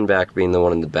 The finback being the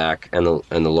one in the back and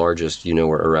the largest, you know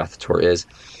where Arathtor is.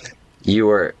 You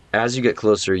are, as you get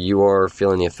closer, you are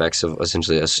feeling the effects of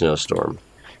essentially a snowstorm.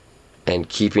 And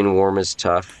keeping warm is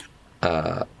tough.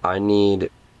 I need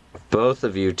both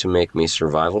of you to make me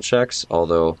survival checks,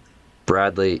 although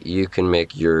Bradley, you can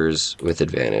make yours with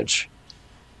advantage.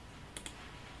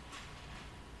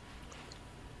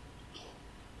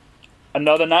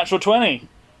 Another natural 20.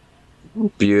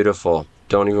 Beautiful.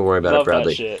 Don't even worry about Love it,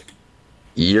 Bradley. that shit.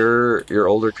 Your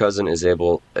older cousin is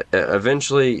able.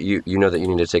 Eventually, you know that you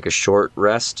need to take a short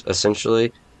rest.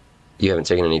 Essentially, you haven't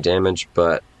taken any damage,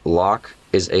 but Locke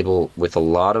is able, with a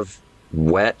lot of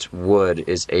wet wood,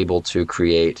 is able to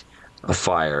create a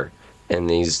fire in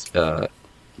these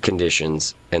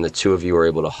conditions, and the two of you are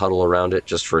able to huddle around it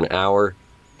just for an hour,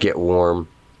 get warm,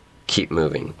 keep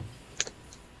moving.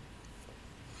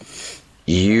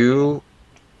 You,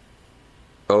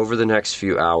 over the next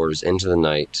few hours into the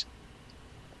night,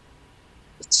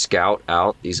 scout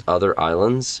out these other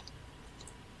islands.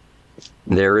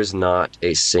 There is not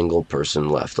a single person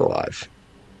left alive.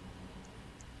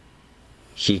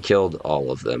 He killed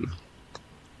all of them.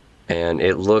 And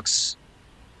it looks,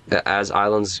 as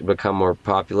islands become more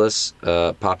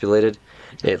populated,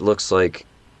 it looks like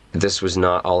this was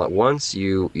not all at once.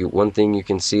 One thing you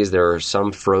can see is there are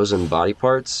some frozen body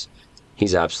parts.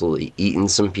 He's absolutely eaten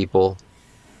some people.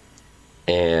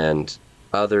 And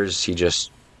others he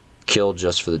just killed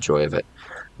just for the joy of it.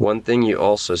 One thing you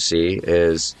also see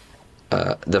is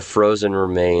the frozen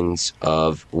remains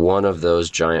of one of those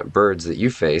giant birds that you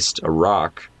faced, a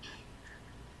rock.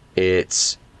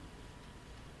 It's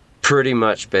pretty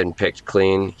much been picked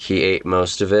clean. He ate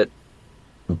most of it,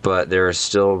 but there are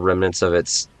still remnants of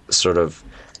its sort of...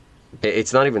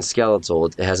 It's not even skeletal.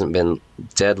 It hasn't been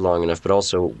dead long enough, but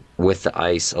also with the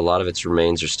ice, a lot of its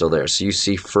remains are still there. So you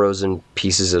see frozen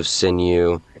pieces of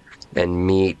sinew and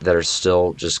meat that are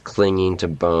still just clinging to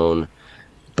bone,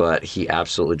 but he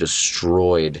absolutely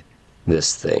destroyed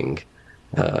this thing.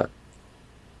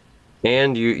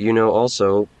 And you know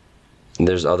also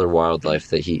there's other wildlife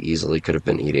that he easily could have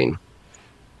been eating.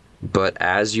 But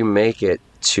as you make it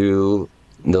to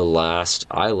the last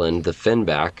island, the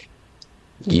Finback,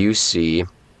 you see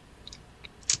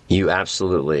you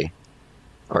absolutely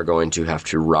are going to have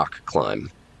to rock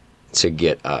climb to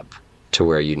get up to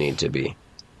where you need to be.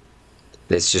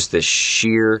 It's just this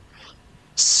sheer,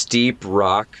 steep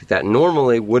rock that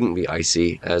normally wouldn't be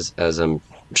icy, as I'm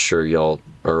sure y'all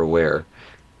are aware.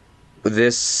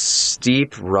 This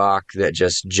steep rock that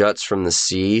just juts from the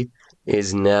sea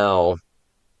is now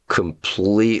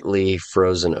completely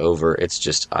frozen over. It's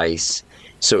just ice.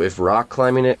 So if rock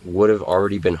climbing it would have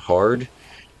already been hard,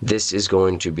 this is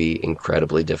going to be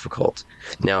incredibly difficult.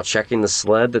 Now, checking the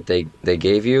sled that they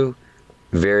gave you,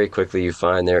 very quickly you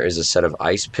find there is a set of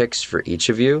ice picks for each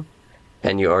of you,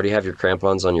 and you already have your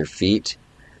crampons on your feet.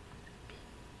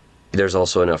 There's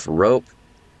also enough rope,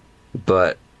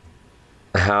 but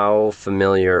how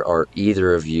familiar are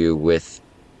either of you with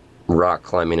rock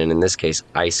climbing, and in this case,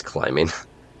 ice climbing?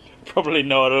 Probably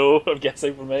not at all, I'm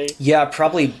guessing, for me. Yeah,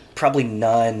 probably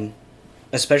none.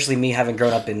 Especially me having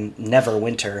grown up in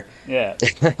Neverwinter. Yeah.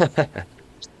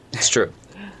 It's true.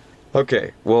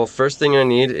 Okay, well, first thing I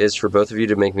need is for both of you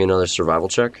to make me another survival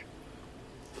check.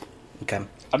 Okay.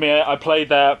 I mean, I played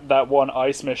that one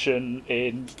ice mission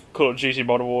in Call of Duty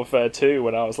Modern Warfare 2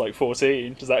 when I was like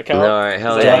 14. Does that count? No, all right,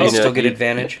 hell Do yeah. I still get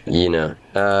advantage? You know.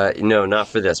 No, not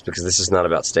for this, because this is not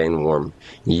about staying warm.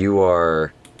 You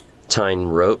are tying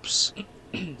ropes.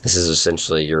 This is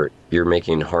essentially you're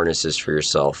making harnesses for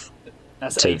yourself.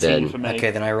 That's to 18 then- for me.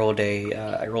 Okay, then I rolled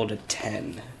a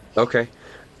 10. Okay.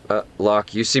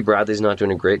 Locke, you see Bradley's not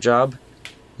doing a great job.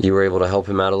 You were able to help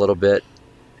him out a little bit.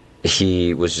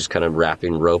 He was just kind of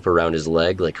wrapping rope around his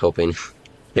leg, like hoping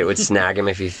it would snag him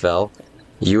if he fell.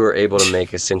 You were able to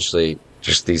make essentially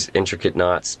just these intricate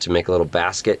knots to make a little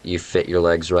basket. You fit your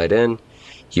legs right in.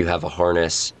 You have a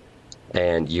harness.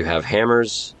 And you have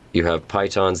hammers, you have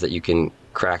pythons that you can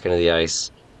crack into the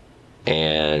ice,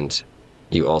 and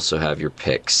you also have your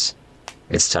picks.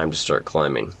 It's time to start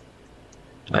climbing.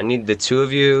 I need the two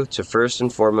of you to first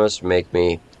and foremost make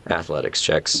me athletics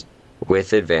checks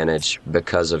with advantage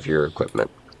because of your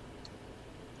equipment.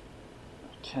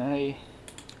 Okay.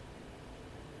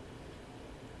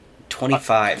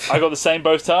 25. I got the same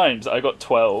both times. I got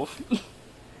 12.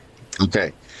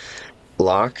 Okay.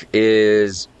 Locke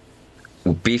is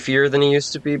beefier than he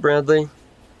used to be, Bradley.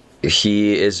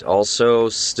 He is also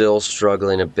still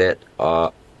struggling a bit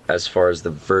as far as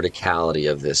the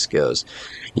verticality of this goes.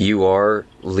 You are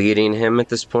leading him at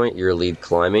this point. You're lead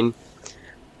climbing.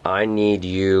 I need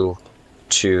you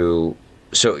to...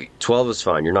 So 12 is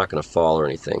fine. You're not going to fall or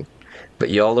anything. But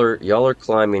y'all are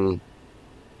climbing,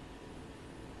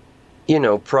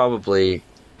 probably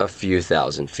a few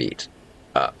thousand feet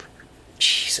up.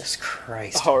 Jesus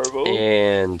Christ. Horrible.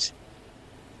 And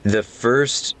the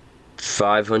first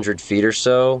 500 feet or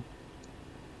so,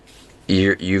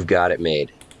 you've got it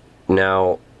made.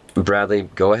 Now, Bradley,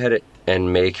 go ahead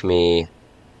and make me...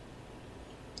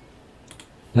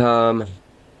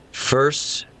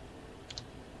 First,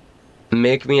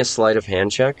 make me a sleight of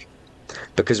hand check,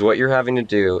 because what you're having to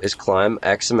do is climb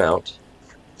X amount,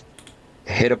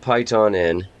 hit a python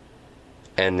in,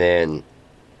 and then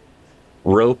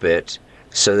rope it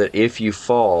so that if you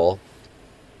fall,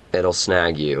 it'll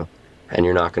snag you, and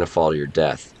you're not going to fall to your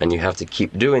death. And you have to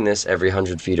keep doing this every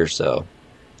 100 feet or so.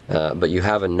 But you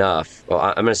have enough. Well,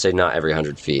 I'm going to say not every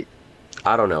 100 feet.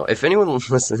 I don't know. If anyone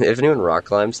rock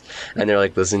climbs and they're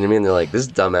like listening to me and they're like, this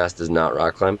dumbass does not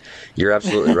rock climb, you're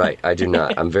absolutely right. I do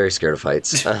not. I'm very scared of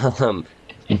heights.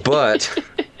 But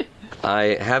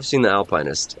I have seen The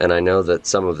Alpinist, and I know that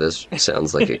some of this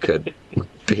sounds like it could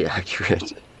be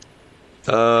accurate.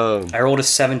 I rolled a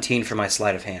 17 for my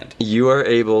sleight of hand. You are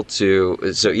able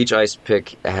to... So each ice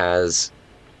pick has,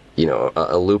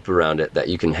 a loop around it that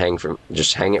you can hang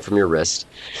it from your wrist.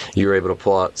 You're able to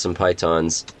pull out some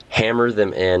pythons, hammer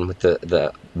them in with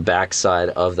the backside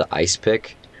of the ice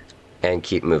pick, and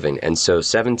keep moving. And so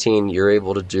 17, you're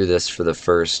able to do this for the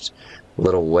first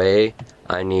little way.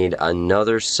 I need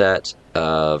another set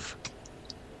of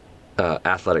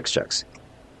athletics checks.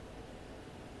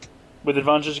 With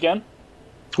advantage again?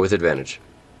 With advantage.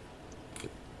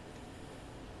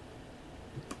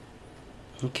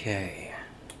 Okay.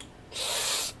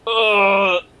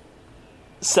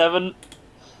 7.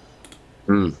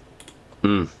 I'm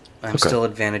Okay. still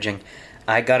advantaging.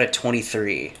 I got a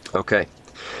 23. Okay.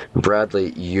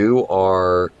 Bradley, you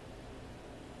are...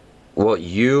 Well,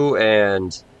 you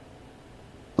and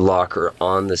Locke are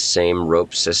on the same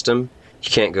rope system. You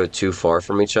can't go too far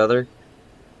from each other.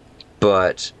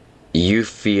 But you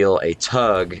feel a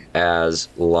tug as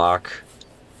Locke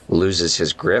loses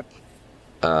his grip.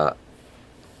 I'm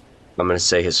going to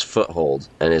say his foothold.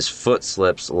 And his foot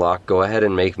slips. Locke, go ahead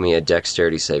and make me a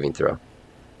dexterity saving throw.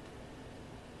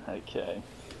 Okay.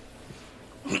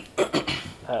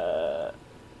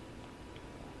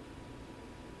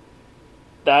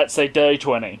 That's a day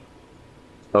 20.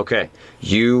 Okay.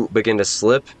 You begin to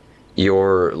slip.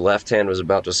 Your left hand was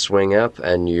about to swing up,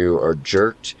 and you are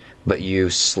jerked, but you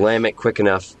slam it quick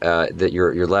enough that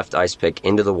your left ice pick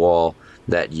into the wall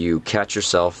that you catch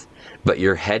yourself, but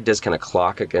your head does kind of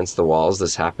clock against the wall as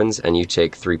this happens, and you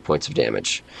take 3 points of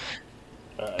damage.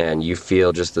 And you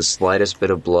feel just the slightest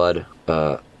bit of blood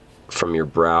from your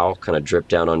brow kind of drip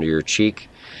down onto your cheek,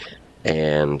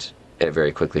 and it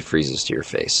very quickly freezes to your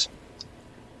face.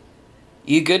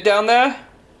 You good down there?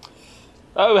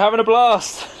 Oh, having a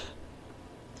blast!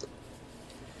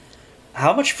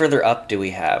 How much further up do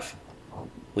we have,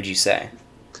 would you say?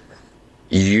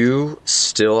 You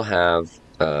still have,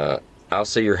 I'll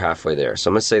say you're halfway there. So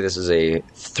I'm going to say this is a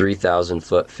 3,000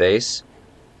 foot face,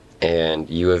 and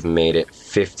you have made it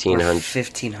 1,500.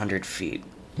 1,500 feet.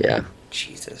 Yeah.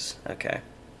 Jesus. Okay.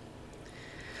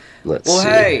 Let's Well, see.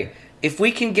 hey, if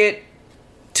we can get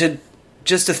to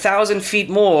just 1,000 feet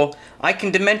more, I can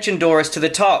dimension door us to the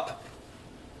top.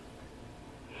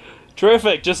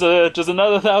 Terrific! Just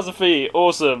another 1,000 feet.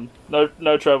 Awesome.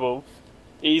 No trouble.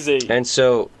 Easy. And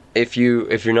so, if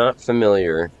you're not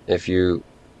familiar, if you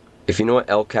know what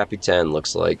El Capitan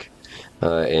looks like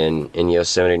in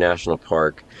Yosemite National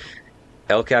Park,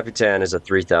 El Capitan is a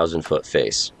 3,000 foot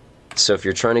face. So if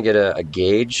you're trying to get a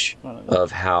gauge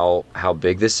of how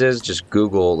big this is, just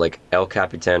Google like El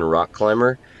Capitan rock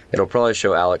climber. It'll probably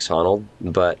show Alex Honnold,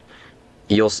 but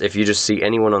if you just see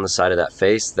anyone on the side of that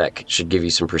face, that should give you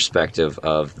some perspective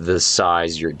of the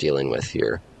size you're dealing with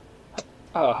here.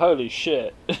 Oh, holy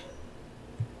shit.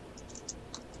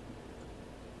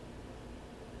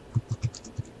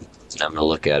 I'm gonna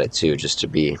look at it too, just to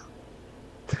be.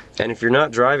 And if you're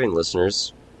not driving,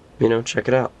 listeners, check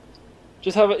it out.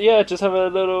 Just have a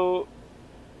little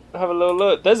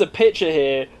look. There's a picture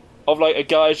here of like a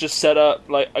guy's just set up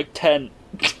like a tent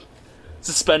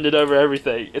suspended over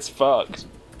everything. It's fucked.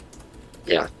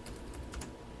 Yeah.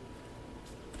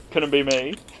 Couldn't be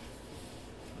me.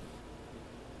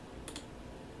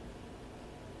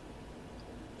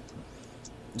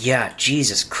 Yeah,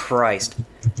 Jesus Christ.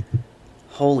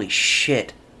 Holy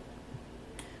shit.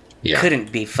 Yeah.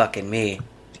 Couldn't be fucking me.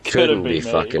 Couldn't be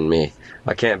fucking me.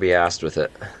 I can't be asked with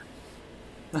it.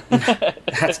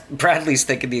 Bradley's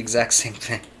thinking the exact same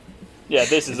thing. Yeah,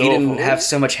 this is He awful. didn't have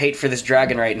so much hate for this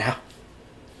dragon right now.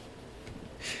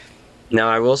 Now,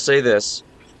 I will say this.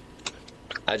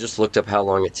 I just looked up how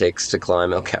long it takes to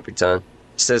climb El Capitan.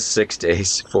 It says 6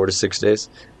 days, 4 to 6 days.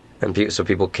 And so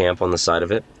people camp on the side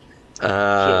of it.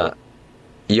 Sure.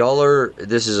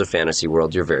 This is a fantasy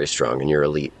world. You're very strong and you're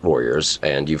elite warriors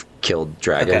and you've killed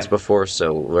dragons Okay. before,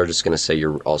 so we're just going to say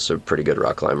you're also pretty good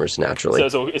rock climbers naturally.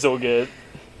 So it's all good.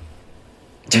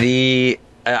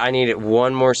 I need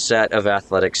one more set of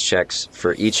athletics checks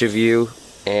for each of you,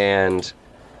 and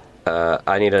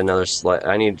I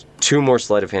need 2 more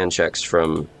sleight of hand checks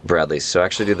from Bradley. So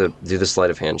actually do the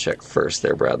sleight of hand check first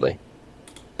there, Bradley.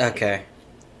 Okay.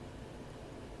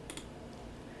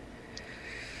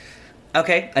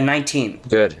 Okay, a 19.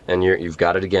 Good, and you've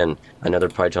got it again. Another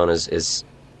python is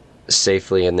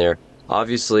safely in there.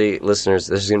 Obviously, listeners,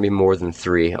 there's going to be more than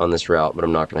 3 on this route, but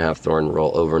I'm not going to have Thorn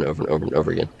roll over and over and over and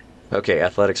over again. Okay,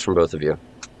 athletics from both of you.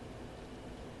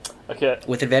 Okay,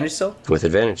 With advantage still? With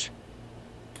advantage.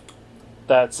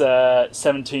 that's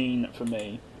 17 for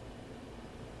me.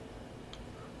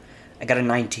 I got a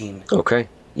 19. Okay,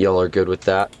 y'all are good with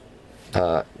that.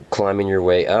 Climbing your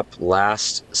way up.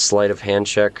 Last sleight of hand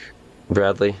check,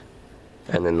 Bradley,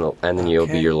 and then you'll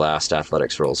be Okay. your last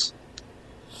athletics rolls.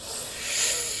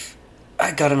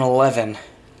 I got an 11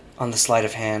 on the sleight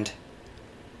of hand.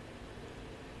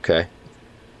 Okay.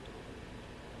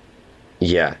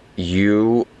 Yeah,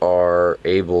 you are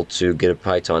able to get a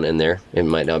python in there. It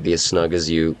might not be as snug as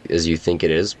you think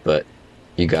it is, but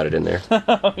you got it in there.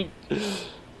 All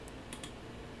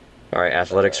right,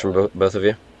 athletics from both of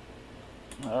you.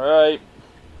 All right.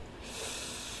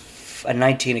 A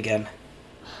 19 again.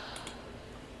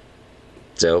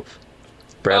 Dope.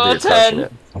 Bradley, Oh, you're crushing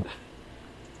 10. it.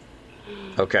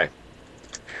 Okay.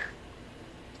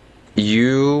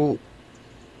 You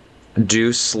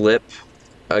do slip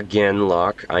again,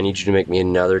 Locke. I need you to make me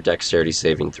another dexterity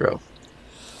saving throw.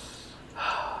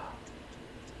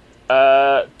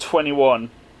 21.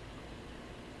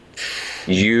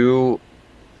 You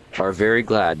are very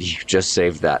glad you just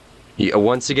saved that.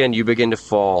 Once again, you begin to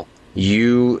fall.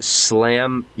 You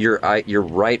slam your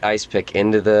right ice pick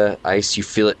into the ice. You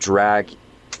feel it drag.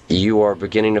 You are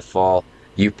beginning to fall.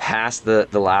 You pass the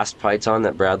last python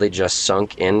that Bradley just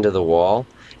sunk into the wall,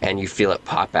 and you feel it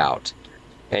pop out.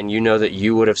 And you know that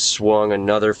you would have swung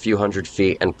another few hundred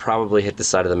feet and probably hit the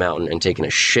side of the mountain and taken a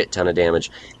shit ton of damage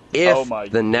if Oh my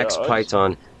the next gosh.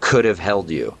 python could have held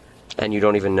you. And you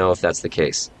don't even know if that's the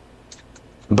case.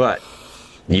 But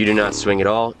you do not swing at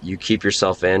all. You keep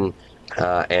yourself in,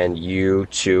 and you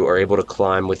two are able to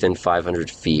climb within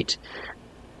 500 feet.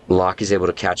 Locke is able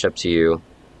to catch up to you,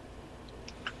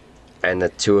 and the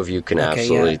two of you can Okay,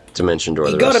 absolutely yeah. dimension door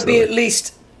You the gotta rest of be the at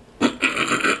least.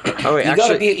 Oh wait, You actually,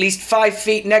 gotta be at least 5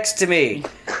 feet next to me.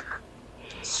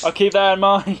 I'll keep that in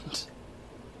mind.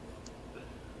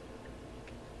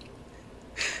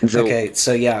 Okay,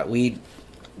 so yeah,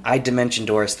 I dimension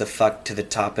Doris the fuck to the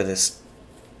top of this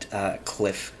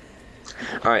cliff.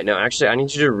 All right, now actually, I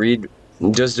need you to read.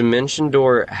 Does Dimension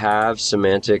Door have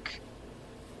semantic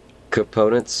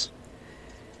components?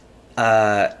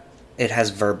 It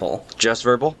has verbal. Just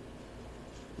verbal?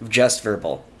 Just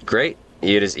verbal. Great.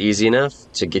 It is easy enough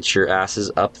to get your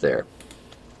asses up there.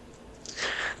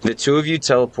 The two of you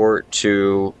teleport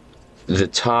to the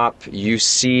top. You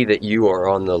see that you are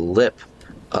on the lip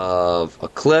of a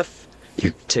cliff.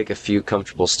 You take a few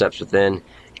comfortable steps within,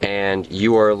 and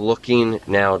you are looking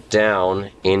now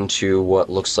down into what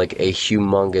looks like a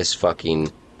humongous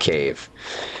fucking cave.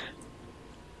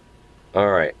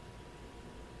 Alright.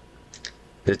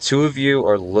 The two of you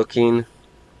are looking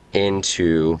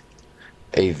into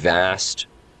a vast,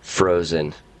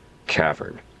 frozen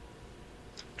cavern.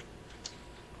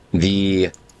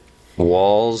 The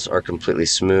walls are completely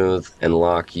smooth, and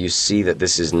Locke, you see that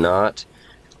this is not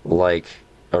like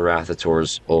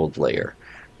Arathator's old lair.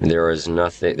 There is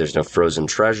nothing, there's no frozen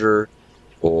treasure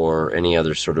or any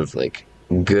other sort of like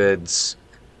goods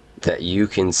that you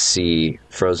can see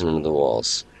frozen into the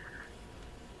walls.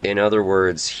 In other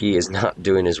words, he is not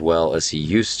doing as well as he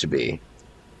used to be.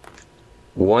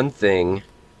 One thing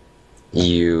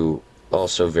you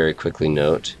also very quickly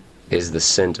note is the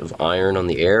scent of iron on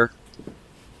the air,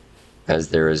 as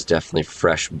there is definitely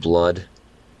fresh blood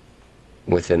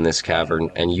within this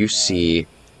cavern, and you see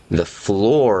the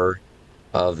floor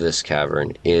of this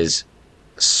cavern is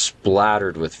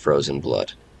splattered with frozen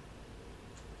blood.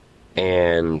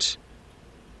 And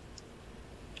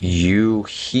you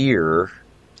hear,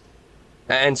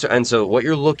 and so what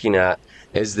you're looking at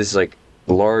is this like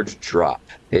large drop.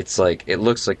 It's like, it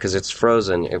looks like, because it's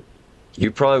frozen,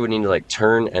 you probably would need to like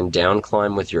turn and down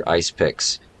climb with your ice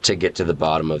picks to get to the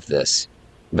bottom of this,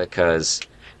 because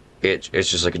it's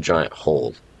just like a giant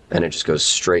hole, and it just goes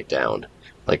straight down,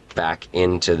 like back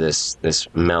into this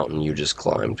mountain you just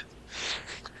climbed.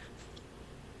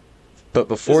 But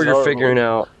before you're horrible. figuring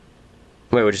out,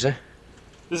 wait, what'd you say?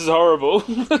 This is horrible.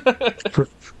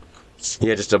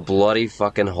 Yeah, just a bloody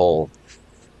fucking hole.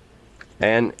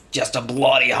 And Just a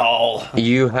bloody hole.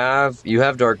 you have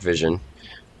dark vision,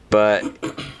 but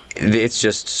it's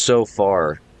just so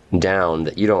far down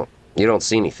that you don't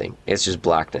see anything. It's just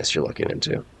blackness you're looking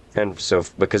into. And so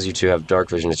because you two have dark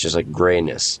vision, it's just like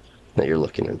grayness that you're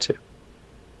looking into.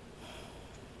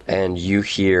 And you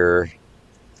hear,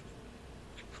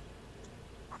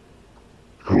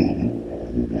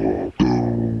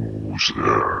 Who's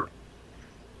there?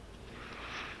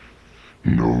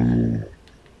 No.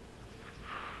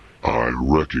 I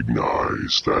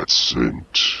recognize that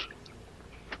scent.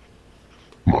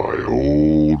 My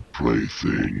old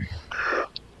plaything.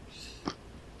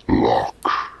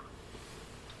 Locke.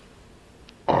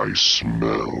 I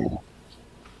smell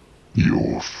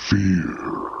your fear.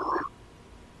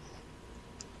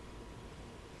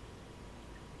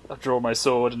 I draw my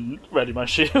sword and ready my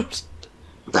shield.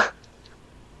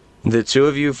 the two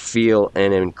of you feel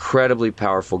an incredibly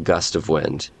powerful gust of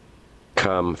wind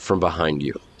come from behind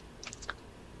you.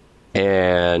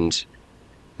 And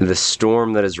the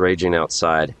storm that is raging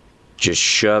outside just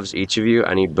shoves each of you.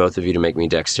 I need both of you to make me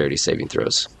dexterity saving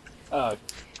throws.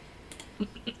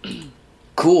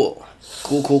 Cool.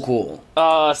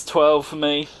 It's 12 for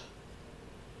me.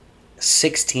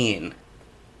 16.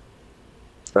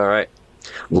 All right.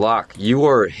 Locke, you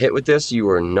are hit with this. You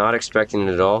are not expecting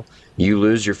it at all. You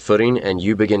lose your footing and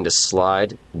you begin to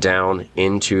slide down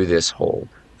into this hole.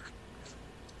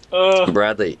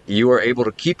 Bradley, you are able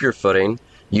to keep your footing.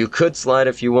 You could slide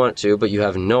if you want to, but you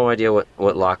have no idea what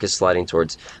Locke is sliding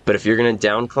towards. But if you're going to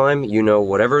down climb, you know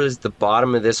whatever is the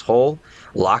bottom of this hole,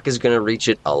 Locke is going to reach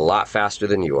it a lot faster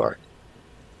than you are.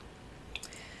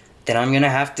 Then I'm going to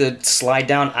have to slide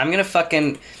down. I'm going to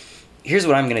fucking... Here's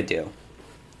what I'm going to do.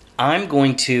 I'm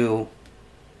going to,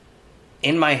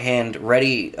 in my hand,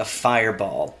 ready a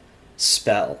fireball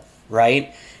spell,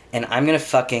 right? And I'm going to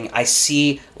fucking... I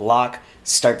see Locke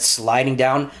start sliding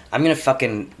down. I'm going to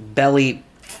fucking belly...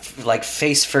 like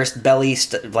face first belly,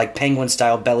 like penguin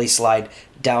style belly slide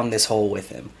down this hole with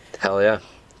him. Hell yeah.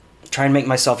 Try and make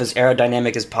myself as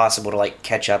aerodynamic as possible to like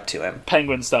catch up to him.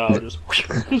 Penguin style, just...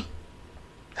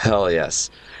 Hell yes.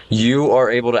 You are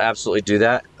able to absolutely do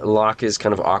that. Locke is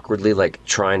kind of awkwardly like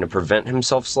trying to prevent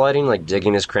himself sliding, like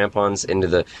digging his crampons into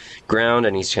the ground,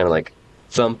 and he's kind of like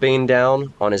thumping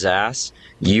down on his ass.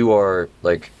 You are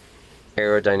like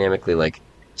aerodynamically like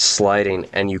sliding,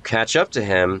 and you catch up to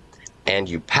him and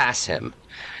you pass him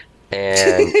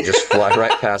and just fly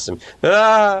right past him.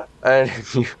 Ah! And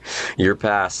you're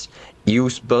past. You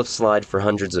both slide for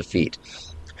hundreds of feet.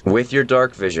 With your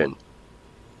dark vision,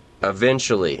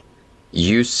 eventually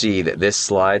you see that this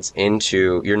slides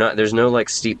into, there's no like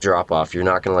steep drop off. You're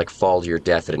not going to like fall to your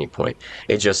death at any point.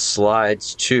 It just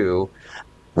slides to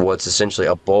what's essentially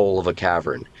a bowl of a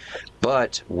cavern.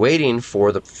 But waiting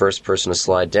for the first person to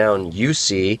slide down, you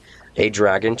see a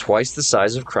dragon twice the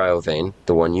size of Cryovane,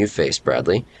 the one you faced,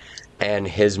 Bradley, and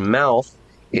his mouth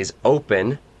is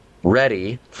open,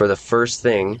 ready for the first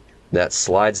thing that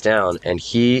slides down, and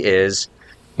he is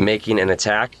making an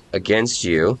attack against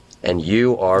you, and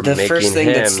you are The making first thing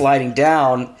him... that's sliding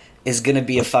down is gonna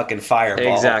be a fucking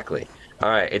fireball. Exactly. All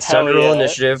right, it's Hell time to roll yeah.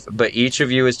 initiative, but each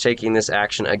of you is taking this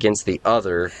action against the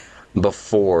other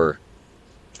before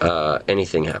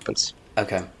anything happens.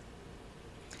 Okay.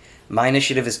 My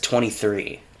initiative is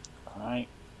 23. Alright,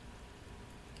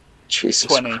 Jesus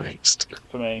 20. Christ.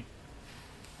 for me.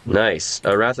 Nice.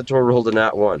 Rathator rolled a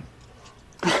nat 1.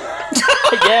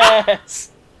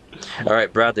 Yes! All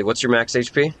right, Bradley, what's your max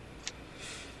HP?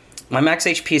 My max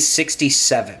HP is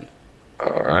 67.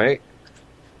 All right.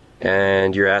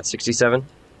 And you're at 67?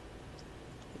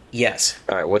 Yes.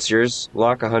 All right, what's yours,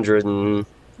 Locke? 16.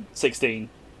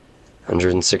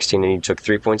 116, and you took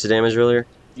 3 points of damage earlier?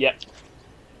 Yep.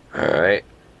 Alright.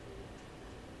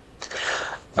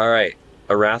 Alright.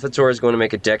 Arathator is going to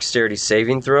make a dexterity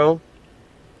saving throw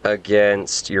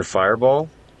against your fireball.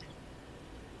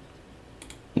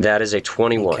 That is a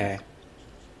 21.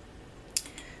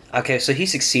 Okay, so he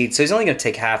succeeds. So he's only going to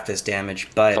take half this damage,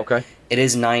 but Okay. it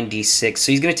is 9d6.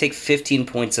 So he's going to take 15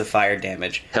 points of fire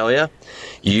damage. Hell yeah.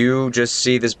 You just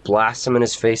see this blast him in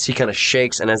his face. He kind of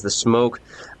shakes, and as the smoke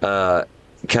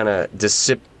kind of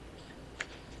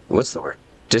what's the word?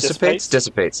 Dissipates?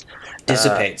 Dissipates.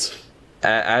 Dissipates.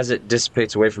 As it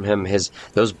dissipates away from him,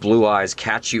 those blue eyes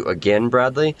catch you again,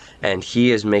 Bradley, and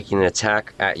he is making an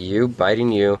attack at you,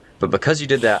 biting you. But because you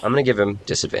did that, I'm going to give him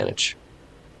disadvantage.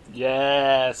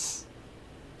 Yes.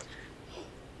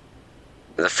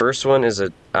 The first one is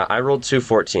I rolled 2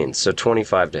 14s, so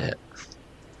 25 to hit.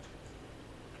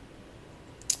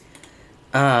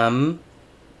 Damn,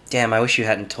 I wish you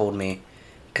hadn't told me,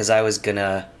 because I was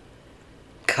gonna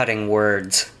cutting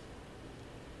words.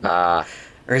 Or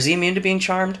is he immune to being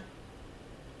charmed?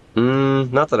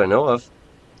 Not that I know of.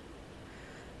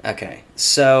 Okay,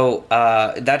 so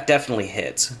that definitely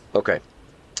hits. Okay.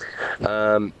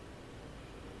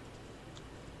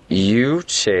 You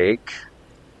take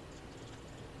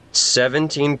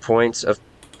 17 points of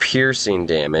piercing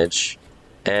damage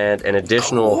and an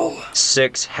additional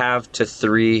 6 half to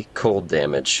 3 cold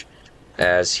damage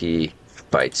as he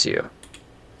bites you.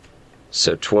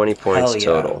 So 20 points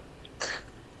total.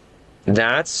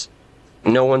 That's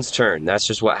no one's turn. That's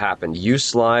just what happened. You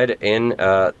slide in,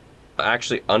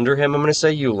 actually under him, I'm going to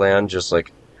say. You land just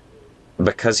like,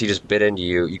 because he just bit into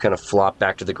you, you kind of flop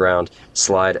back to the ground,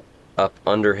 slide up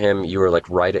under him. You are like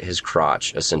right at his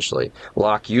crotch, essentially.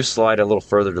 Locke, you slide a little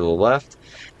further to the left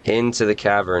into the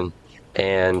cavern,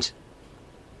 and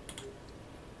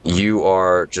you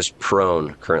are just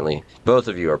prone currently. Both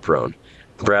of you are prone.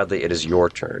 Bradley, it is your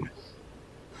turn.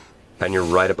 And you're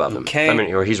right above him. Okay. I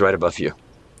mean, or he's right above you.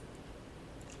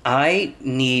 I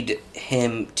need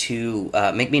him to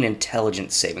make me an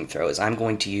intelligence saving throw, as I'm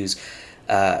going to use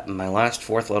my last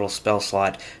 4th level spell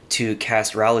slot to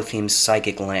cast Ralithim's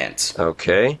Psychic Lance.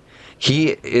 Okay.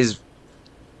 He is...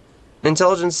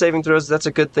 Intelligence saving throws, that's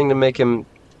a good thing to make him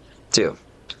do.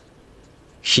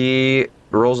 He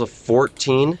rolls a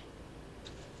 14.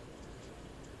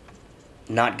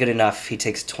 Not good enough. He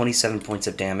takes 27 points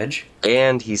of damage.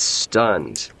 And he's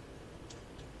stunned.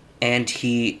 And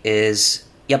he is...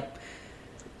 Yep.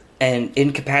 And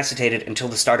incapacitated until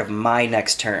the start of my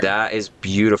next turn. That is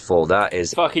beautiful. That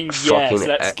is fucking yes.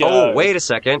 Let's go. Oh, wait a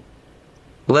second.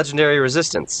 Legendary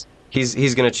resistance.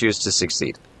 He's going to choose to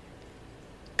succeed.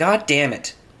 God damn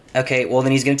it. Okay, well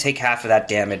then he's going to take half of that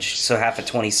damage, so half of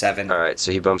 27. All right,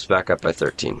 so he bumps back up by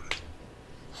 13.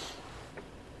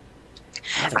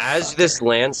 As this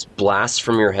lance blasts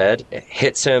from your head, it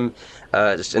hits him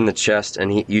just in the chest,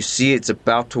 and you see it's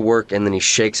about to work, and then he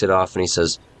shakes it off, and he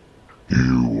says,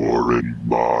 You are in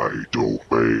my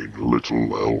domain,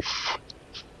 little elf.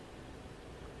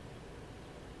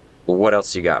 well, what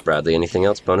else you got, Bradley? Anything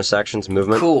else? Bonus actions,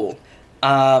 movement? Cool.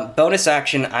 Bonus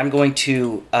action, I'm going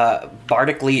to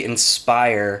bardically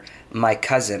inspire my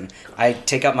cousin. I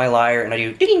take out my lyre and I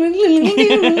do...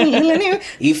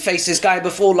 You faced this guy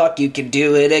before, Locke, you can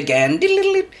do it again.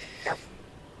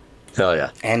 Hell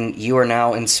yeah. And you are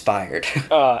now inspired.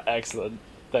 Excellent.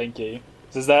 Thank you.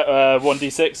 So is that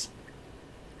 1d6?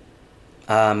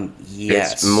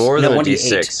 Yes. It's more than a 1d8.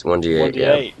 D6. 1d8,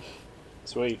 yeah. 1d8.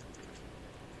 Sweet.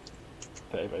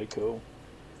 Very, very cool.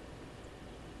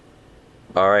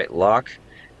 All right, Locke.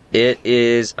 It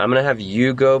is... I'm going to have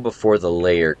you go before the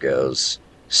layer goes.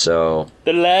 So...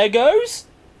 The Legos?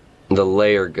 The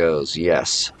layer goes,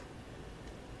 yes.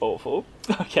 Awful.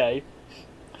 Okay.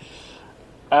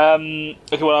 Okay,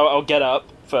 well, I'll get up,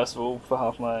 first of all, for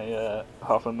half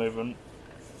my movement.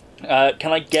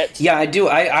 Can I get... Yeah, I do.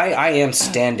 I am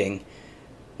standing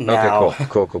now. Okay,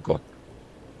 cool.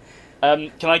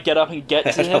 Can I get up and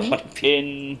get to him?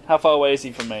 In... How far away is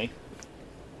he from me?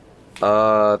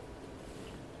 30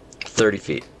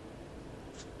 feet.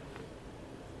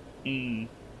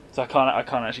 So I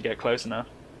can't actually get close enough.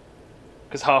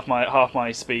 Because half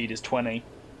my speed is 20.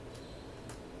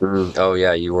 Oh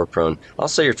yeah, you were prone. I'll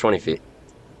say you're 20 feet.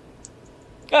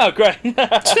 Oh, great!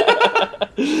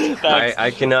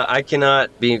 I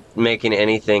cannot be making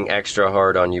anything extra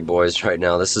hard on you boys right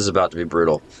now. This is about to be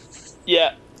brutal.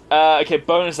 Yeah. Okay,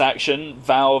 bonus action,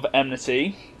 Vow of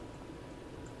Enmity.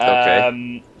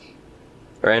 Okay.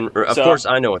 And of course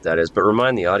I know what that is, but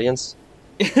remind the audience.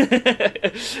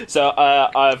 So,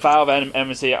 Vow of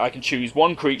Enmity, I can choose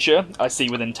one creature I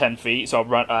see within 10 feet, so I'll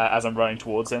run as I'm running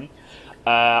towards him.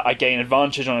 I gain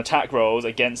advantage on attack rolls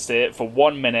against it for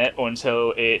 1 minute or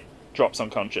until it drops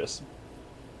unconscious.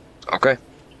 Okay.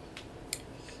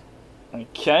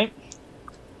 Okay.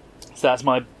 So that's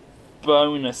my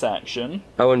bonus action.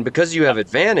 Oh, and because you have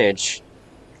advantage,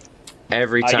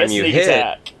 every I time get you sneak hit,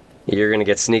 attack. you're going to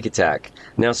get sneak attack.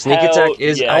 Now, sneak Hell attack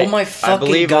is, yeah. Oh my I fucking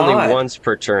believe, God. only once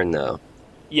per turn, though.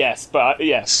 Yes, but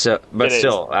yes. So, but It is.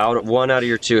 still, one out of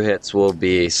your 2 hits will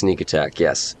be sneak attack.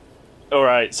 Yes, All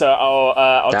right. So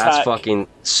I'll that's attack. fucking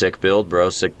sick build, bro.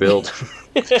 Sick build.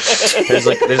 there's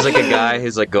like a guy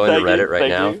who's like going Thank to Reddit you, right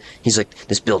thank now. you. He's like,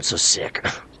 this build's so sick.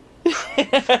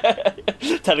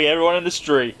 Telling everyone in the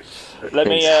street. Let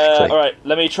me. Exactly. All right.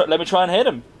 Let me try and hit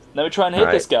him. Let me try and hit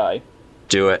All this guy.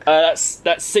 Do it. That's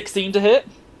 16 to hit.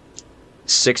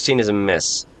 16 is a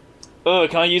miss. Oh,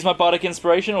 can I use my bardic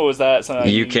inspiration, or is that something? I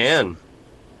You use? can.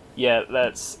 Yeah,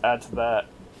 let's add to that.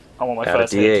 I want my Add a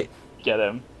first hit. D8. Get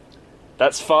him.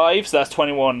 That's 5, so that's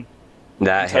 21.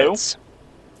 That Total? hits.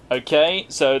 Okay,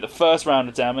 so the first round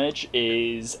of damage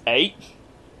is 8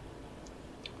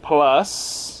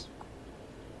 plus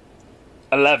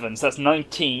 11, so that's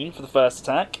 19 for the first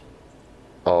attack.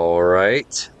 All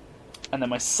right. And then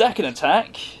my second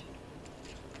attack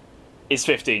is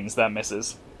 15, so that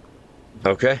misses.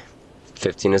 Okay.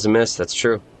 15 is a miss. That's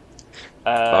true.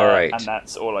 All right. And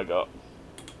that's all I got.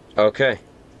 Okay.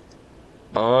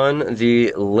 On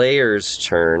the layer's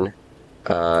turn,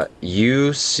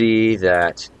 you see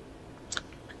that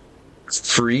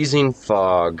freezing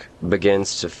fog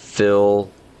begins to fill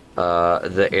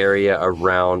the area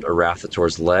around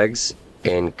Arathator's legs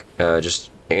and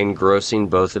just engrossing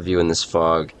both of you in this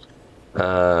fog.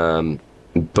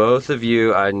 Both of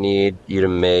you, I need you to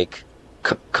make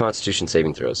Constitution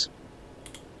saving throws.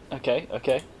 Okay.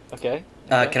 Can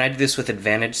I do this with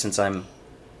advantage since I'm...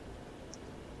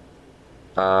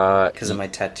 Because of my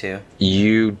tattoo?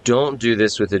 You don't do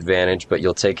this with advantage, but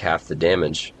you'll take half the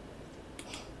damage.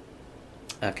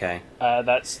 Okay.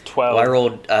 That's 12. Well, I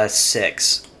rolled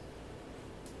 6.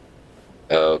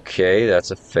 Okay,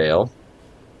 that's a fail.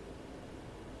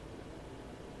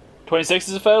 26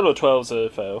 is a fail, or 12 is a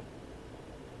fail?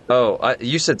 Oh,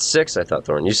 you said 6, I thought,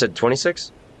 Thorn. You said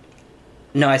 26?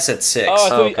 No, I said 6. Oh, I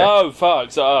thought okay. oh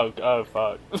fuck. So, oh,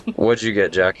 fuck. What'd you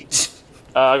get, Jack?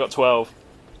 I got 12.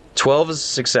 12 is a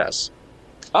success.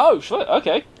 Oh, shit,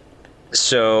 okay.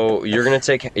 So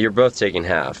you're both taking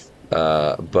half,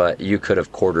 but you could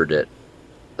have quartered it,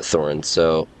 Thorin.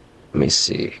 So let me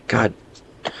see. God,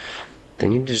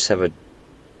 then you just have a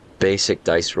basic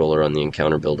dice roller on the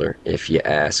encounter builder, if you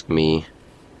ask me.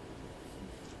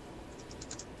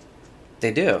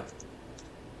 They do.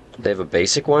 They have a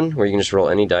basic one where you can just roll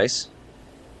any dice?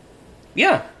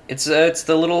 Yeah, it's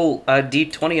the little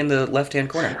D20 in the left-hand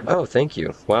corner. Oh, thank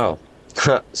you. Wow.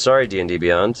 Sorry, D&D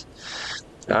Beyond.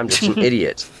 I'm just an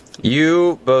idiot.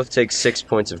 You both take 6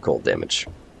 points of cold damage.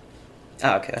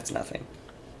 Oh, okay, that's nothing.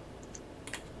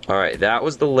 All right, that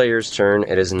was the layer's turn.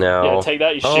 It is now... Yeah, take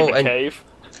that, you stupid and cave.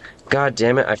 God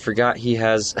damn it, I forgot he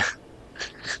has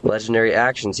legendary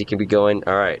actions. He can be going...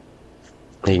 All right.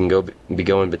 He can be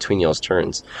going between y'all's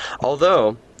turns.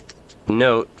 Although,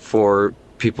 note for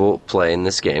people playing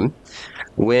this game,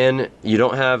 when you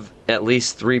don't have at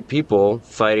least 3 people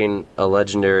fighting a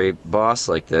legendary boss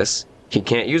like this, he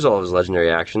can't use all of his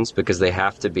legendary actions because they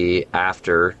have to be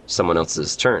after someone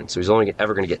else's turn. So he's only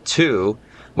ever going to get 2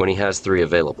 when he has 3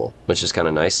 available, which is kind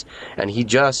of nice. And he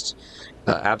just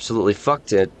absolutely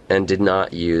fucked it and did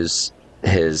not use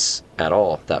his at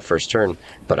all that first turn.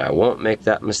 But I won't make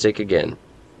that mistake again.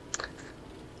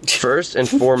 First and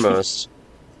foremost,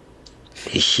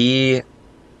 he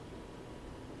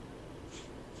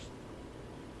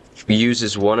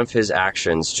uses one of his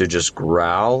actions to just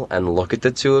growl and look at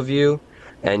the two of you,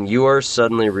 and you are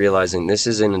suddenly realizing this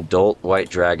is an adult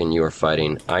white dragon you are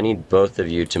fighting. I need both of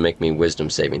you to make me wisdom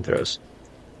saving throws.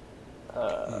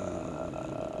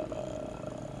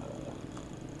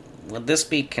 Would this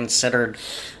be considered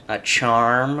a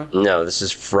charm? No, this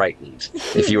is frightened.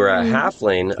 If you were a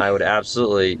halfling, I would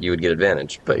absolutely, you would get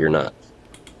advantage, but you're not.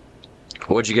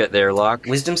 What'd you get there, Locke?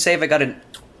 Wisdom save, I got a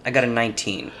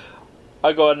 19.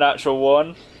 I got a natural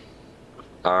 1.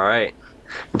 Alright.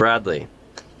 Bradley,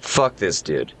 fuck this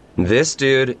dude. This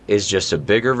dude is just a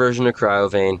bigger version of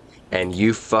Cryovane, and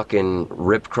you fucking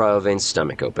rip Cryovane's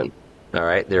stomach open.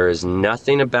 Alright? There is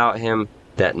nothing about him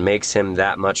that makes him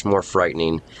that much more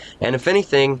frightening. And if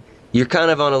anything, you're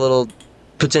kind of on a little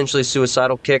potentially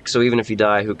suicidal kick, so even if you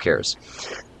die, who cares?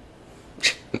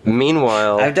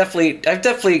 Meanwhile... I've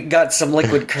definitely got some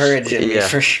liquid courage in me, Yeah.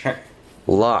 for sure.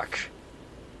 Locke,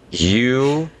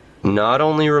 you not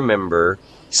only remember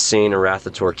seeing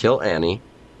Arathator kill Annie,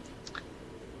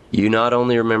 you not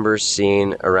only remember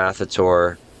seeing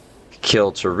Arathator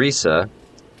kill Teresa,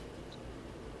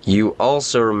 you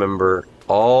also remember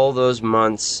all those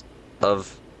months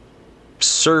of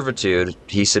servitude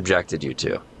he subjected you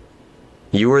to.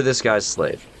 You were this guy's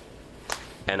slave.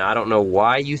 And I don't know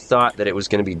why you thought that it was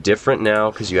going to be different now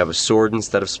because you have a sword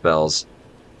instead of spells,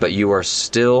 but you are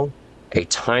still a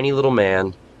tiny little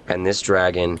man, and this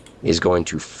dragon is going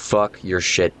to fuck your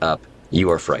shit up.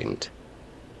 You are frightened.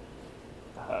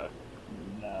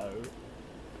 No.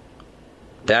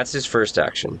 That's his first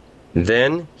action.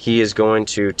 Then he is going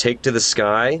to take to the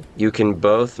sky. You can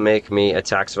both make me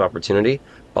attacks of opportunity,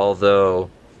 although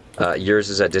yours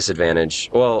is at disadvantage.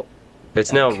 Well,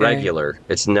 it's now regular.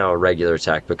 It's now a regular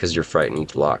attack because you're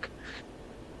frightened, Locke.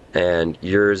 And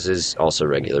yours is also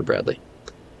regular, Bradley.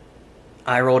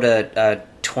 I rolled a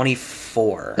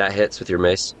 24. That hits with your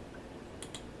mace.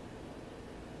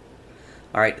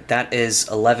 All right, that is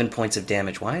 11 points of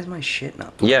damage. Why is my shit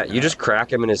not popping Yeah, you up? just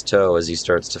crack him in his toe as he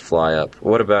starts to fly up.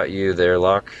 What about you there,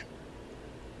 Locke?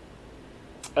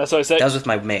 Sorry, say That was with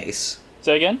my mace.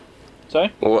 again?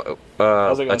 Sorry? Well, it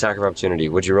going? attack of opportunity.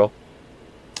 Would you roll?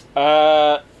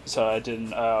 Sorry, I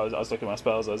didn't. I was looking at my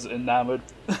spells. I was enamored.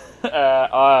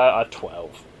 I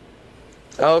 12.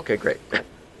 Oh, okay, great.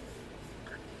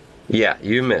 Yeah,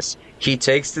 you miss. He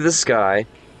takes to the sky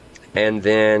and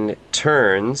then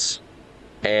turns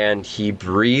and he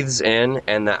breathes in,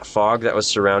 and that fog that was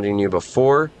surrounding you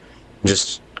before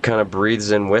just kind of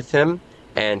breathes in with him,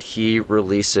 and he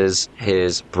releases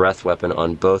his breath weapon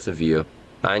on both of you.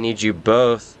 I need you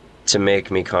both to make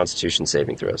me Constitution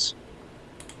saving throws.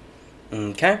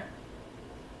 Okay.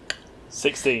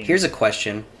 16. Here's a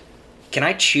question. Can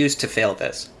I choose to fail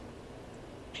this?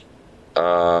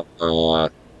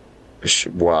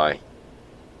 Why?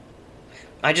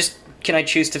 Can I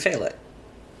choose to fail it?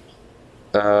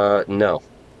 No.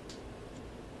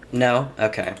 No?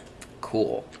 Okay.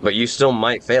 Cool. But you still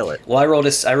might fail it. Well, I rolled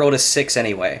a 6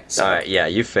 anyway. So. Alright, yeah,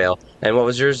 you fail. And what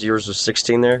was yours? Yours was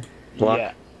 16 there? Locke?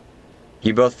 Yeah.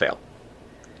 You both fail.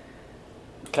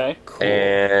 Okay. Cool.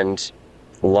 And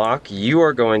Locke, you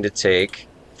are going to take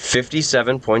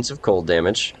 57 points of cold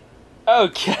damage.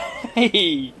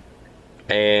 Okay.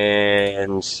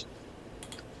 And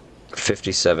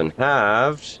 57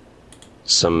 halved.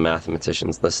 Some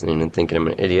mathematicians listening and thinking I'm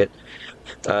an idiot.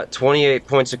 28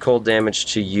 points of cold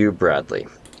damage to you, Bradley.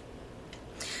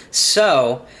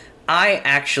 So, I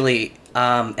actually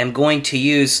am going to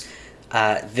use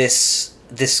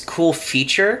this cool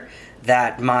feature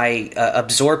that my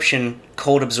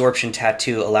cold absorption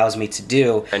tattoo allows me to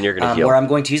do. And you're going to heal. Where I'm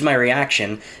going to use my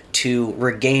reaction to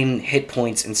regain hit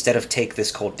points instead of take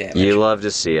this cold damage. You love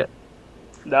to see it.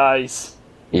 Nice.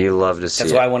 You love to see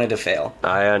That's it. why I wanted to fail.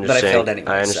 I understand. But I failed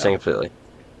anyway. I understand completely.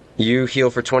 You heal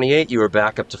for 28. You are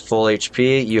back up to full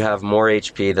HP. You have more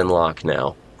HP than Locke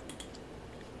now.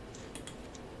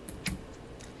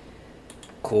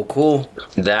 Cool.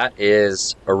 That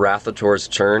is Arathator's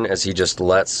turn as he just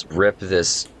lets rip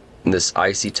this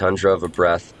icy tundra of a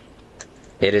breath.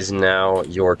 It is now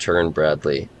your turn,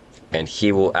 Bradley, and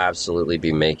he will absolutely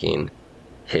be making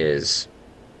his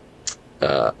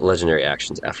legendary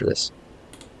actions after this.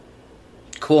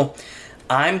 Cool.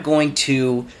 I'm going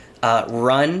to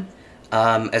run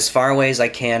as far away as I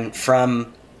can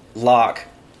from Locke,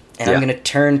 and I'm Yeah. going to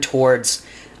turn towards.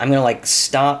 I'm going to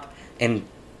stop and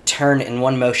turn in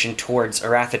one motion towards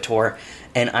Arathator,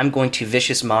 and I'm going to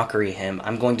vicious mockery him.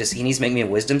 He needs to make me a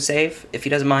wisdom save if he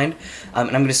doesn't mind, and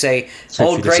I'm going to say,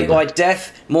 "Old great white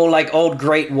death, more like old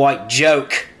great white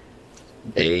joke.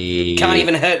 A Can't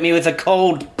even hurt me with a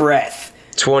cold breath."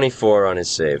 24 on his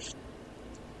save.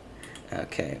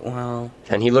 Okay, well,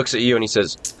 And he looks at you and he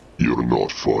says, You're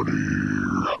not funny.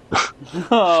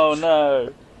 Oh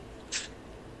no.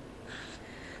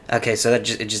 okay, so it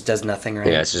just does nothing, right?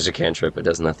 yeah, it's just a cantrip. It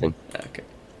does nothing. Okay.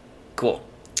 Cool.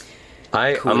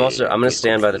 I'm going to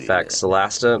stand by the fact Cool.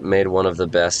 Solasta made one of the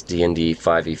best D&D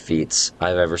 5e feats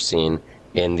I've ever seen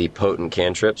in the potent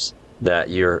cantrips, that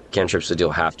your cantrips would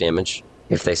deal half damage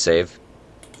if they save.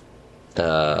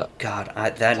 God,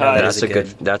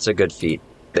 That's a good feat.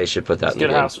 They should put that in the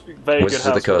Good game. house. Very Wizards good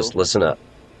of house. the Coast, rule. listen up.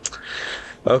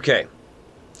 Okay.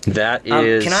 That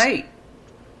is... Can I...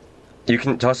 You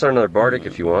can toss out another Bardic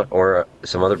if you want, or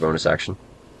some other bonus action.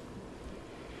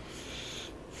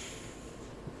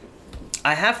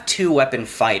 I have 2-weapon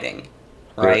fighting,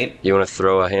 right? You want to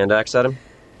throw a hand axe at him?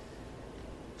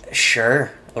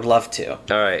 Sure, would love to.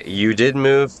 Alright, you did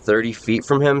move 30 feet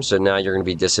from him, so now you're going to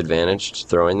be disadvantaged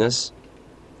throwing this.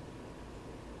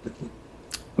 But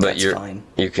That's fine.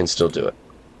 you can still do it.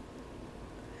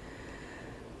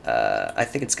 I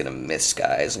think it's gonna miss,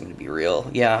 guys. I'm gonna be real.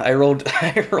 Yeah, I rolled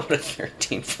I rolled a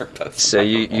 13 for both. So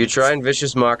you try and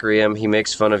vicious mockery him. He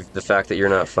makes fun of the fact that you're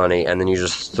not funny, and then you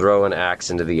just throw an axe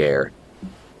into the air.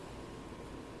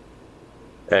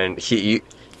 And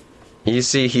you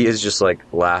see he is just like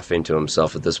laughing to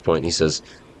himself at this point. He says,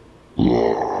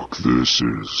 Look, this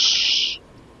is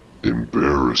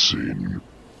embarrassing.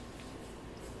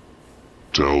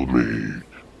 Tell me,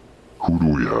 who do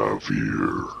we have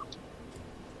here?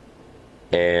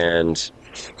 and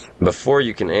before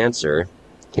you can answer,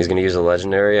 he's going to use a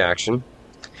legendary action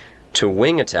to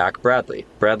wing attack Bradley.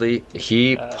 Bradley,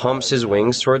 he pumps his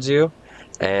wings towards you,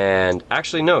 and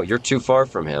actually, no, you're too far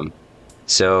from him.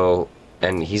 So,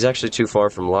 and he's actually too far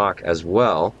from Locke as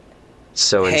well.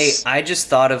 So, Hey, I just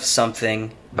thought of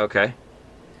something. Okay.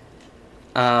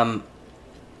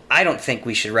 I don't think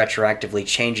we should retroactively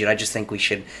change it. I just think we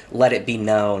should let it be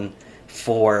known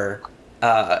for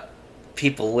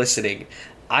people listening.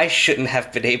 I shouldn't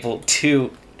have been able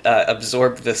to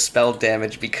absorb the spell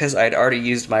damage because I'd already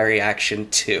used my reaction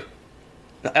to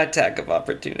attack of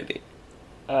opportunity.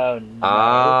 Oh no.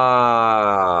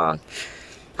 Ah,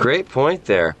 great point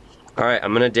there. All right,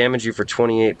 I'm going to damage you for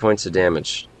 28 points of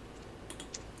damage.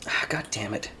 Ah, God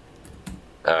damn it.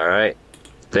 All right.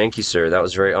 Thank you, sir. That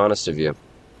was very honest of you.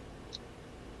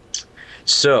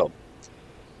 So,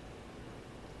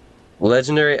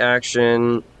 legendary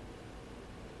action.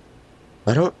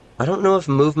 I don't know if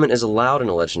movement is allowed in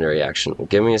a legendary action.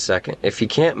 Give me a second. If he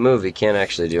can't move, he can't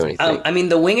actually do anything. I mean,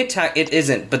 the wing attack, it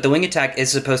isn't, but the wing attack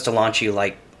is supposed to launch you,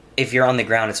 like, if you're on the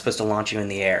ground, it's supposed to launch you in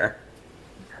the air.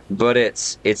 But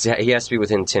it's he has to be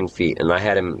within 10 feet, and I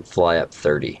had him fly up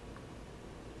 30.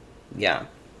 Yeah.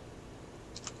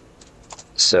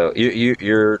 So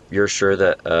you're sure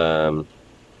that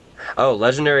oh,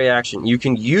 legendary action. You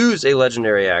can use a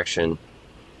legendary action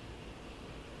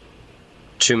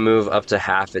to move up to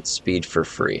half its speed for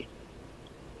free.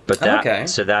 But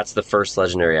so that's the first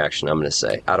legendary action I'm going to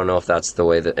say. I don't know if that's the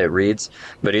way that it reads,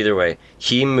 but either way,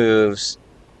 he moves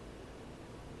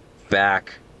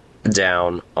back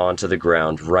down onto the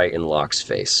ground right in Locke's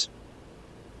face.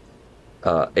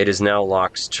 It is now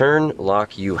Locke's turn.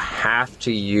 Locke, you have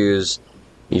to use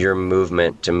your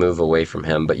movement to move away from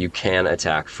him, but you can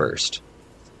attack first.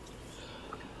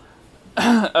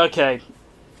 Okay.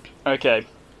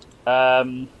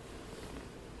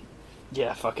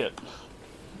 Yeah, fuck it.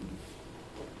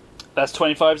 That's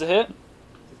 25 to hit?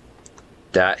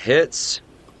 That hits.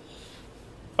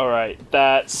 Alright,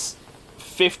 that's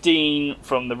 15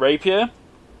 from the rapier.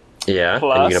 Yeah,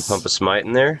 plus, and you're going to pump a smite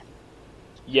in there?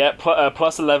 Yeah,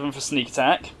 plus 11 for sneak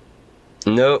attack.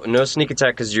 No sneak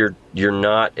attack because you're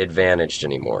not advantaged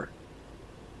anymore.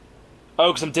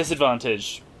 Oh, because I'm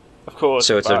disadvantaged. Of course.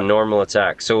 So it's a normal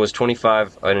attack. So was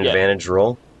 25 an advantage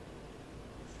roll?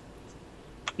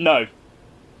 No.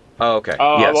 Oh, okay.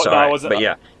 Yeah, sorry. But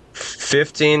yeah,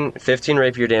 15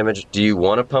 rapier damage. Do you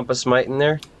want to pump a smite in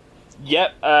there?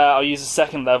 Yep, I'll use a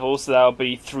second level, so that'll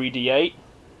be 3d8.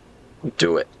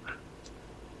 Do it.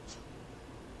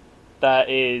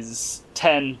 That is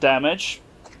 10 damage.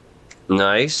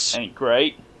 Nice. Ain't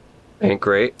great.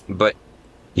 But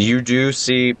you do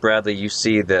see, Bradley, you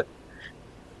see that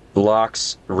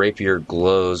Locke's rapier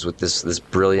glows with this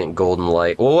brilliant golden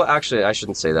light. Well, actually, I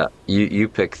shouldn't say that. You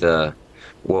pick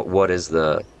what is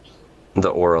the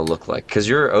aura look like? Because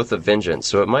you're Oath of Vengeance,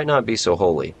 so it might not be so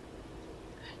holy.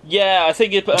 Yeah, I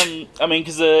think it. I mean,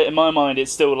 because in my mind,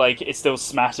 it's still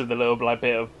smattered with a little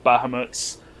bit of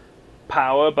Bahamut's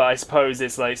power, but I suppose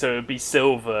it's like, so it would be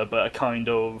silver, but a kind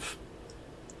of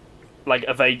like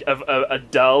a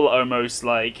dull, almost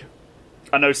like,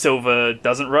 I know silver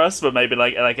doesn't rust, but maybe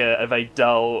like a very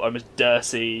dull, almost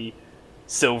dirty,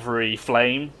 silvery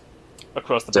flame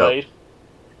across the blade.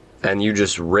 And you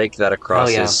just rake that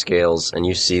across his scales, and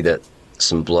you see that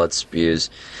some blood spews.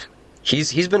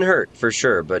 He's been hurt for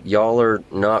sure, but y'all are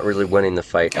not really winning the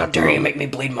fight. How dare you make me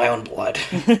bleed my own blood?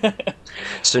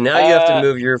 So now you have to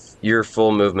move your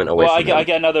full movement away from him. I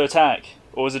get another attack,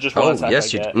 or is it just one attack? Oh,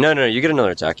 yes, you do. No, you get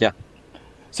another attack. Yeah.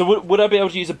 So would I be able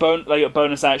to use a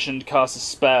bonus action to cast a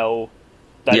spell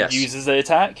that uses the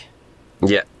attack?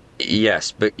 Yeah.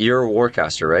 Yes, but you're a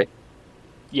warcaster, right?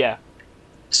 Yeah.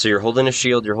 So you're holding a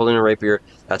shield, you're holding a rapier.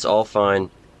 That's all fine.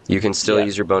 You can still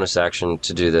use your bonus action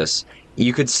to do this.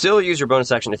 You could still use your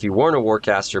bonus action if you weren't a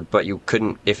warcaster, but you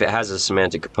couldn't. If it has a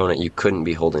semantic component, you couldn't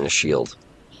be holding a shield.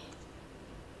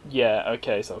 Yeah.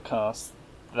 Okay. So I'll cast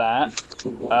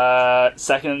that.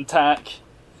 Second attack.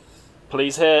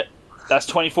 Please hit. That's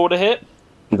 24 to hit.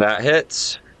 That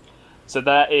hits. So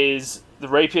that is the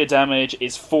rapier damage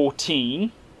is 14.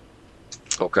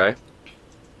 Okay.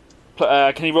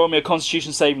 Can you roll me a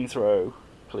Constitution saving throw,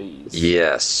 please?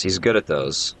 Yes, he's good at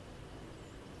those.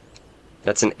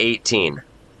 That's an 18.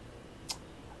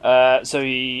 So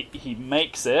he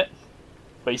makes it,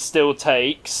 but he still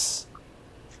takes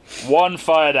 1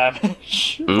 fire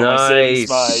damage. from my saving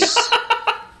Nice.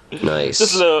 smite. Nice.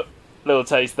 Just a little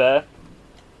taste there.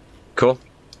 Cool.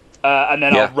 And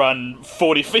then Yeah. I'll run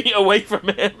 40 feet away from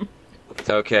him.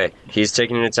 Okay, he's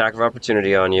taking an attack of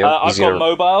opportunity on you. I've He's got gonna-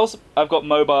 mobiles. I've got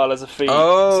mobile as a feat.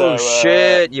 Oh, so,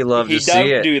 shit, you love he to see don't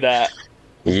it. do that.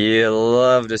 You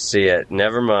love to see it.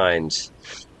 Never mind.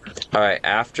 Alright,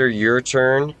 after your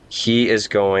turn, he is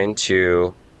going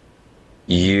to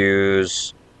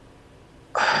use...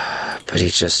 But I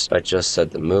just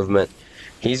said the movement.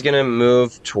 He's going to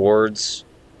move towards...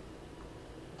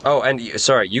 Oh, and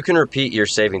sorry, you can repeat your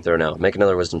saving throw now. Make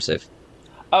another wisdom save.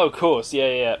 Oh, of course.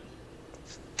 Yeah.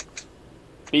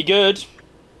 Be good.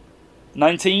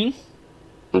 19.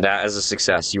 That is a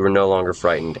success. You were no longer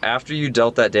frightened. After you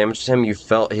dealt that damage to him, you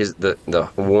felt the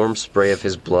warm spray of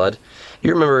his blood.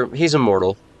 You remember, he's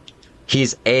immortal.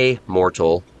 He's a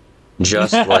mortal.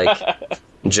 Just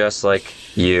like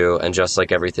you and just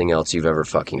like everything else you've ever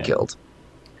fucking killed.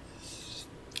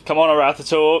 Come on,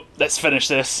 Arathator. Let's finish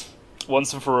this.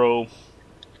 Once and for all.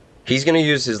 He's going to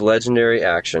use his legendary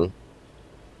action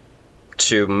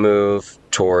to move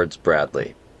towards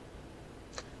Bradley.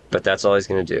 But that's all he's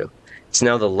going to do. It's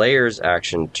now the Layer's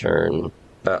action turn.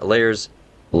 Layer's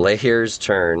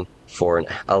turn for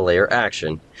a Layer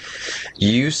action.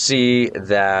 You see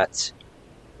that,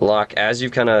 Locke, as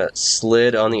you've kind of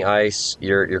slid on the ice,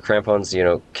 your crampon's,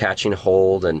 catching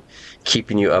hold and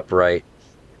keeping you upright.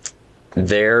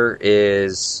 There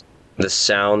is the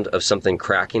sound of something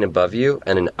cracking above you,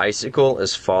 and an icicle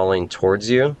is falling towards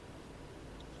you.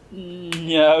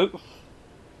 No.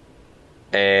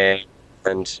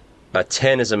 And a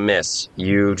 10 is a miss.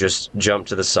 You just jump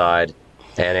to the side,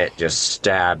 and it just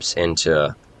stabs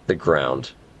into the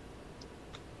ground.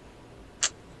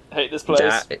 Hate this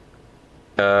place.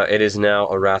 It is now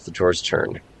Arathator's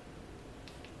turn.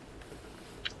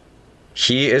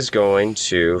 He is going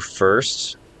to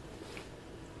first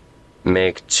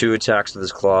make 2 attacks with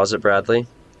his claws at Bradley.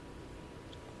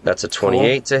 That's a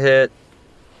 28 to hit.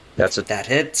 That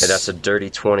hits. That's a dirty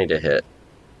 20 to hit.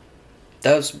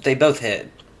 They both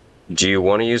hit. Do you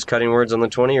want to use cutting words on the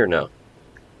 20 or no?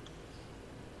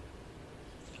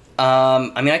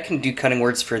 I can do cutting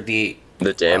words for the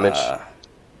damage?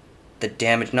 The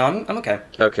damage. No, I'm okay.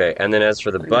 Okay, and then as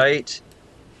for the bite,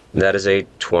 that is a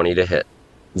 20 to hit.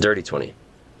 Dirty 20.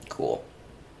 Cool.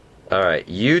 Alright,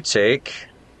 you take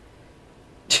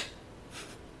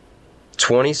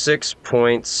 26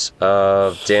 points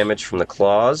of damage from the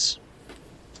claws.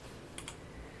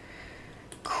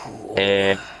 Cool.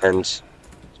 And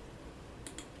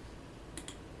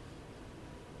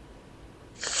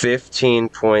 15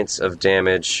 points of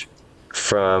damage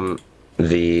from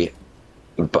the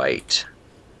bite.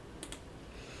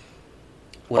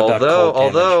 What about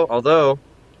cold damage? Although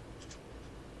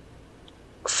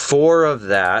 4 of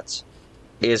that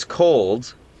is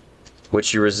cold,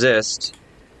 which you resist,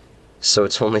 so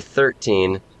it's only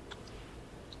 13.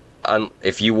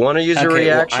 If you want to use your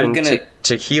reaction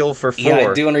to heal for 4... Yeah,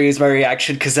 I do want to use my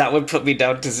reaction, because that would put me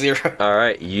down to 0.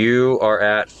 Alright, you are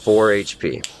at 4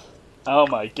 HP. Oh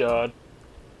my god.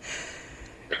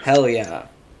 Hell yeah.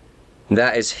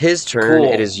 That is his turn.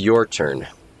 Cool. It is your turn.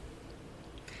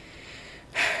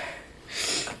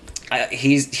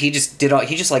 He just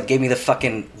gave me the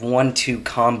fucking 1-2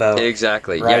 combo.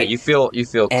 Exactly. Right? Yeah, you feel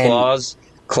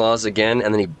claws again,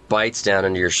 and then he bites down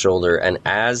into your shoulder, and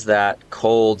as that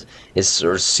cold is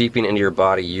sort of seeping into your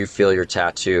body, you feel your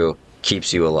tattoo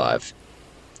keeps you alive.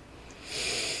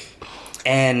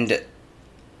 And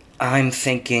I'm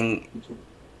thinking...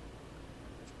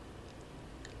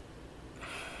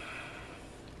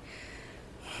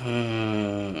 I'm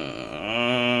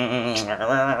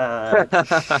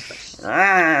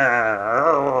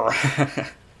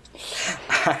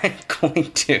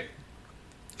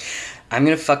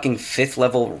gonna fucking 5th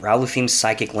level Rowluthine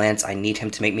Psychic Lance. I need him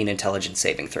to make me an intelligence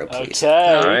saving throw, please.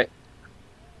 Okay. Alright.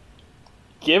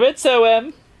 Give it to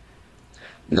him.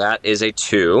 That is a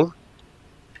 2.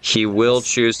 He will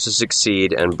choose to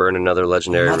succeed and burn another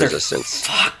legendary resistance.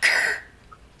 Motherfucker.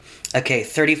 Okay,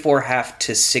 34 half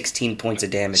to 16 points of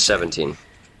damage. 17.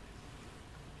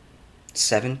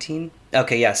 17?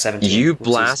 Okay, yeah, 17. You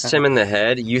blast him in the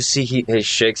head. You see he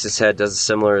shakes his head, does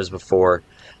similar as before.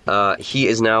 He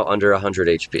is now under 100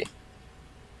 HP.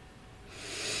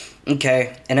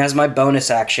 Okay, and as my bonus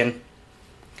action,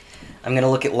 I'm going to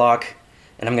look at Locke,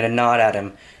 and I'm going to nod at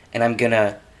him, and I'm going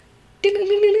to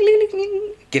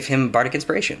give him Bardic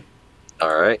Inspiration.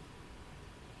 All right.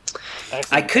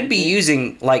 Excellent, I could thank be you.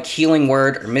 using like Healing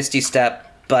Word or Misty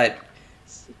Step, but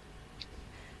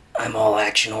I'm all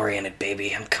action oriented,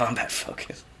 baby. I'm combat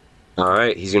focused. All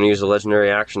right. He's going to use a legendary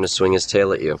action to swing his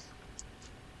tail at you.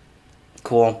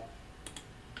 Cool.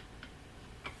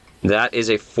 That is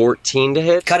a 14 to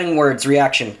hit. Cutting words,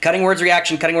 reaction. Cutting words,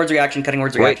 reaction. Cutting words, reaction. Cutting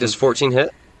words, Wait, reaction. does 14 hit?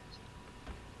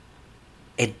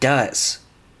 It does.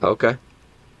 Okay.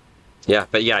 Yeah,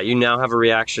 but yeah, you now have a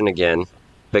reaction again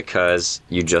because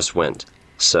you just went.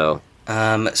 So So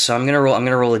I'm gonna roll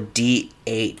a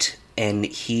D8, and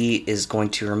he is going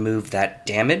to remove that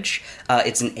damage.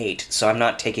 It's an 8, so I'm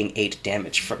not taking 8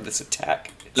 damage from this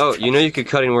attack. oh, you know you could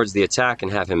cutting words the attack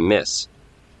and have him miss.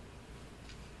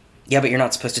 Yeah, but you're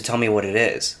not supposed to tell me what it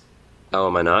is. Oh,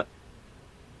 am I not?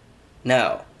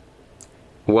 No.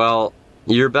 Well,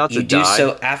 you're about to You die. do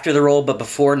so after the roll, but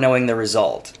before knowing the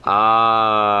result.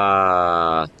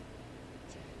 Ah.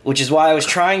 Which is why I was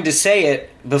trying to say it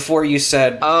before you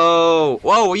said... Oh.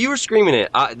 Whoa, well, you were screaming it.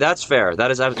 That's fair.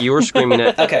 That is you were screaming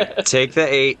it. Okay. Take the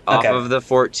 8 off Okay. of the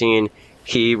 14.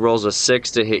 He rolls a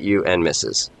 6 to hit you and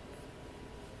misses.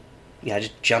 Yeah,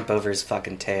 just jump over his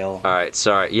fucking tail. All right,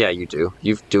 sorry. Yeah, you do.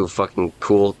 You do a fucking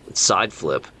cool side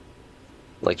flip.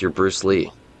 Like you're Bruce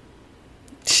Lee.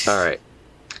 All right.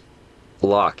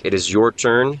 Locke, it is your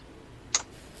turn.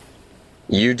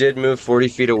 You did move 40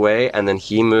 feet away, and then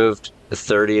he moved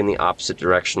 30 in the opposite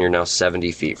direction. You're now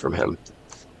 70 feet from him.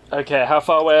 Okay, how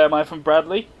far away am I from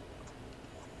Bradley?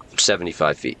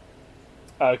 75 feet.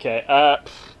 Okay,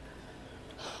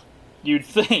 you'd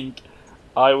think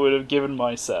I would have given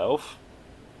myself...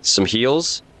 Some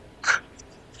heals?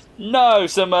 No,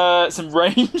 some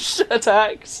ranged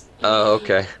attacks. Oh,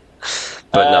 okay.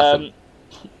 But nothing.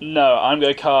 No, I'm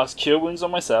going to cast Cure Wounds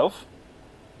on myself.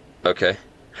 Okay.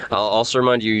 I'll also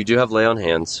remind you, you do have Lay on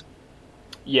Hands.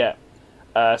 Yeah.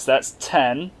 So that's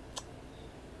 10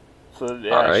 for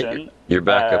the All action. right. You're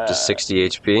back up to 60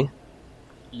 HP.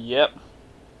 Yep.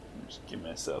 Just give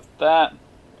myself that.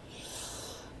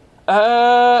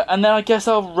 And then I guess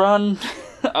I'll run.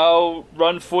 I'll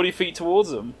run 40 feet towards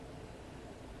them.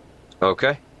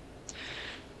 Okay.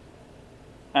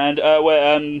 And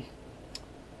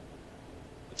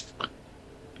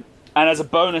and as a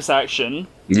bonus action,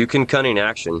 You can cunning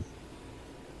action.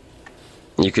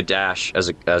 You could dash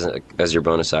as your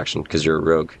bonus action because you're a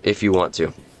rogue if you want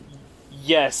to.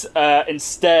 yes.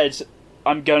 Instead,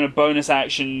 I'm going to bonus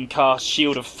action cast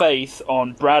Shield of Faith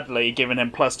on Bradley, giving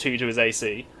him +2 to his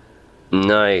AC.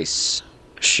 Nice.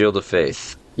 Shield of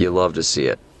Faith. You love to see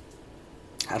it.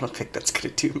 I don't think that's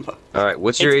gonna do much. All right,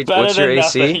 what's It's your better what's your than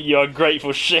AC? nothing, you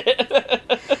ungrateful shit.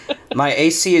 My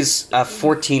AC is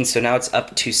 14, so now it's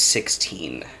up to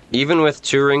 16. Even with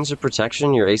 2 rings of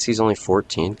protection, your AC is only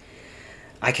 14.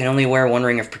 I can only wear 1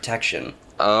 ring of protection.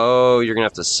 Oh, you're gonna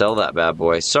have to sell that bad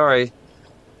boy. Sorry,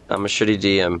 I'm a shitty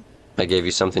DM. I gave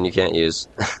you something you can't use.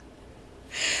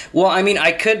 Well, I mean,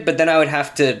 I could, but then I would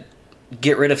have to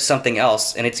get rid of something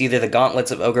else, and it's either the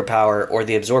Gauntlets of Ogre Power or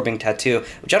the Absorbing Tattoo,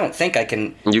 which I don't think I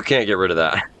can... You can't get rid of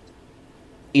that.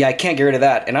 Yeah, I can't get rid of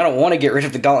that, and I don't want to get rid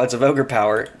of the Gauntlets of Ogre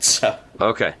Power, so...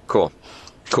 Okay, cool.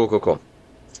 Cool.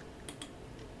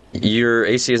 Your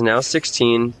AC is now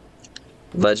 16.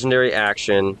 Legendary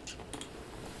action.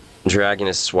 Dragon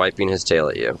is swiping his tail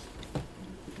at you.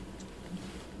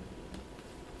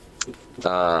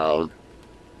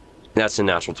 That's a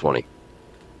natural 20.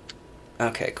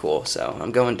 Okay, cool. So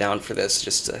I'm going down for this,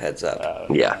 just a heads up.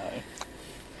 Yeah.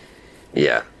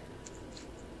 Yeah.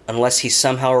 Unless he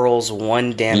somehow rolls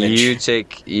 1 damage. You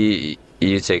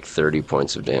take 30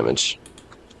 points of damage.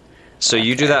 So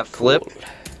you do that flip. Cool.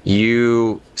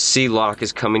 You see Locke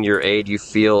is coming to your aid. You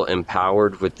feel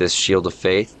empowered with this Shield of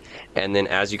Faith. And then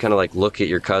as you kind of like look at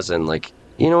your cousin, like,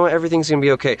 you know what, everything's going to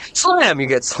be okay. Slam! You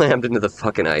get slammed into the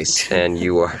fucking ice. And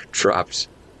you are dropped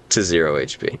to 0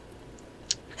 HP.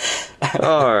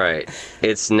 Alright.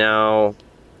 It's now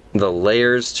the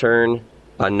Layer's turn.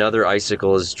 Another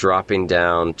icicle is dropping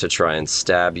down to try and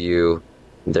stab you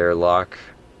there, Locke.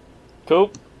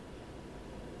 Cool.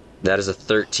 That is a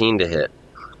 13 to hit.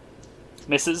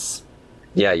 Misses.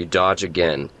 Yeah, you dodge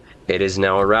again. It is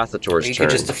now Arathator's You turn.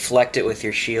 could just deflect it with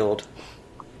your shield.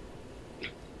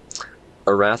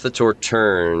 Arathator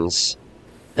turns,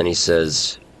 and he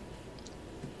says,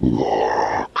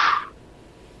 Look,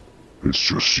 it's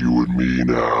just you and me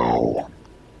now.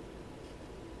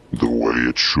 The way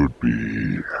it should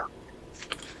be.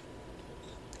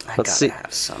 I Let's gotta see.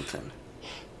 have something.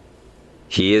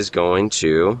 he is going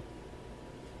to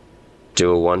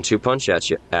do a 1-2 punch at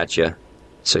you.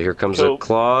 So here comes Cool. a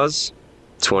claws.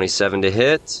 27 to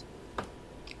hit.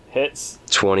 Hits.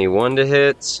 21 to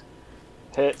hit.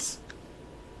 Hits.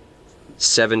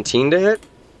 17 to hit.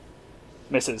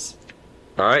 Misses.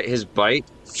 All right, his bite.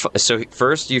 So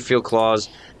first you feel claws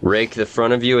rake the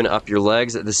front of you and up your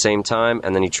legs at the same time,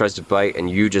 and then he tries to bite, and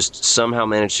you just somehow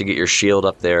manage to get your shield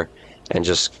up there and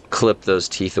just clip those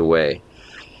teeth away.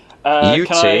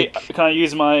 Can I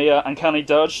use my uncanny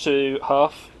dodge to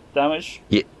half damage?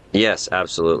 Yes,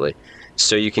 absolutely.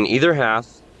 So you can either half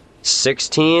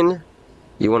 16.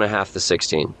 You want to half the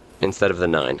 16 instead of the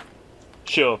 9.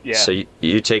 Sure. Yeah. So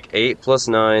you take 8 plus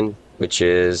 9, which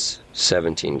is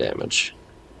 17 damage.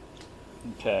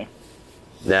 Okay.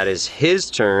 That is his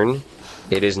turn.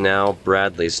 It is now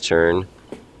Bradley's turn.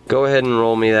 Go ahead and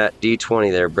roll me that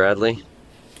d20 there, Bradley.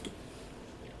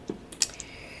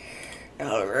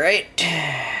 All right.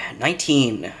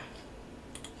 19.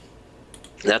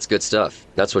 That's good stuff.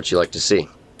 That's what you like to see.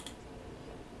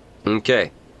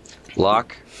 Okay.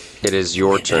 Locke, it is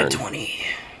your turn. 20.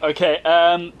 Okay.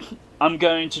 I'm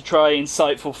going to try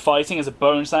insightful fighting as a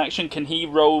bonus action. Can he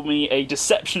roll me a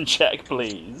deception check,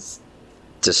 please?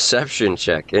 Deception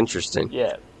check. Interesting.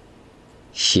 Yeah.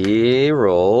 He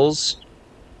rolls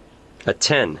a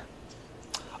 10.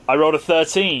 I rolled a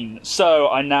 13, so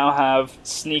I now have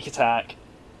sneak attack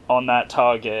on that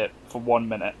target for 1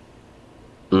 minute.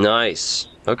 Nice.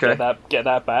 Okay. Get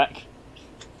that back.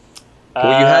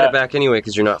 Well, you had it back anyway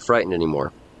because you're not frightened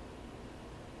anymore.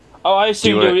 Oh, I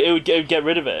assumed it would get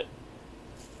rid of it.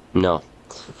 No.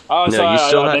 Oh, No, sorry, you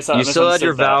still had your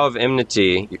misunderstood that. vow of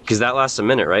enmity, because that lasts a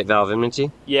minute, right? Vow of enmity?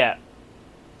 Yeah.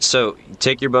 So,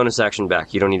 take your bonus action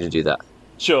back. You don't need to do that.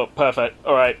 Sure, perfect.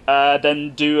 Alright,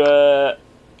 then do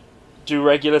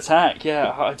regular attack.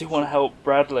 Yeah, I do want to help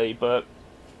Bradley, but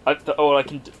I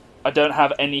don't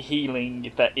have any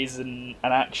healing that isn't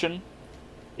an action.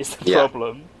 Is the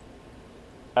problem.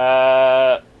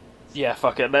 Yeah,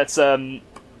 fuck it. Let's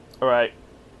alright.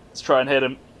 Let's try and hit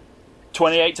him.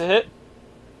 28 to hit?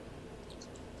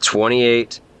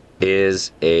 28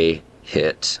 is a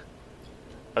hit.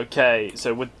 Okay,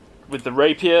 so with the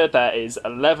rapier, that is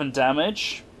 11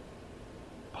 damage.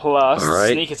 Plus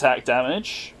sneak attack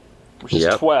damage, which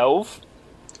is 12.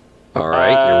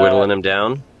 Alright, you're whittling him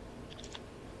down.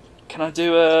 Can I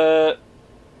do a...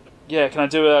 Yeah, I'm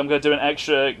going to do an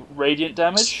extra radiant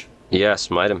damage. Yeah,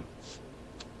 smite him.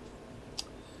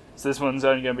 So this one's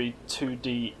only going to be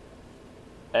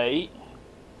 2d8.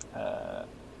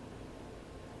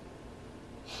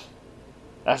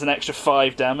 That's an extra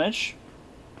 5 damage.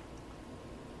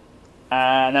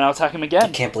 And then I'll attack him again. I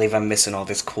can't believe I'm missing all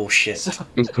this cool shit.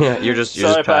 Yeah, you're just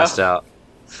Sorry, passed pal. out.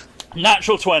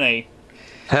 Natural 20.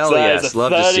 Hell So that yes, is a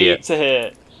love to see 30 it. to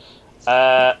hit.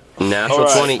 Natural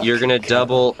Alright. 20, you're gonna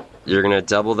double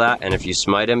that, and if you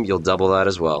smite him, you'll double that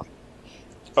as well.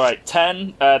 Alright,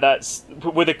 10. That's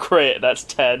with a crit. That's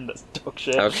 10. That's dog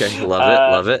shit. Okay,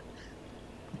 love it.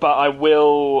 But I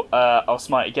will. I'll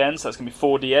smite again, so that's gonna be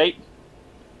 4d8,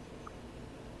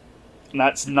 and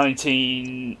that's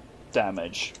 19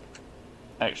 damage.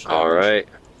 Extra. All right.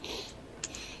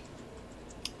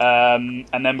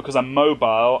 And then because I'm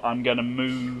mobile, I'm gonna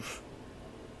move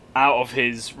out of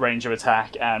his range of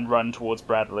attack and run towards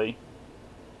Bradley.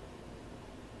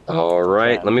 All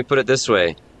right. Let me put it this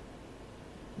way.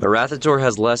 Arathator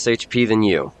has less HP than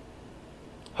you.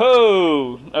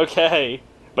 Oh, okay.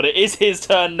 But it is his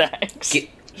turn next.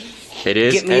 It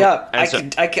is. Get me up.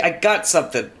 And I got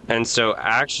something. And so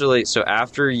actually,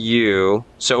 after you...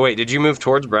 So wait, did you move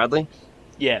towards Bradley?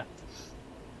 Yeah.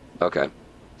 Okay.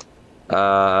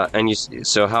 And you...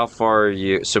 So how far are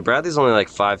you... So Bradley's only like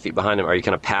 5 feet behind him. Are you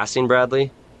kind of passing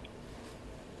Bradley?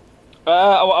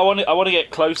 I want to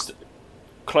get close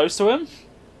to him,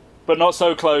 but not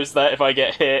so close that if I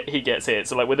get hit, he gets hit.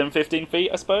 So like within 15 feet,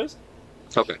 I suppose.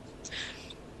 Okay.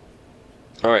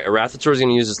 Alright, Arathator's going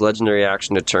to use his legendary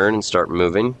action to turn and start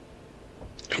moving.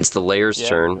 It's the Layer's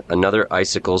turn. Another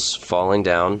icicle's falling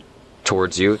down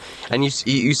towards you. And you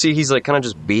see he's like kind of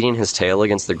just beating his tail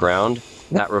against the ground.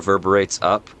 That reverberates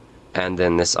up. And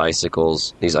then these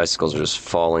icicles are just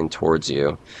falling towards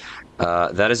you.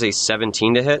 That is a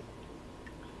 17 to hit.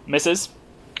 Misses.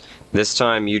 This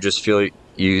time you just feel...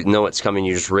 You know it's coming.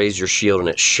 You just raise your shield and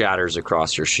it shatters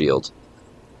across your shield.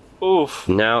 Oof.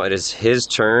 Now it is his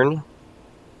turn.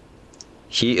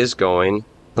 He is going.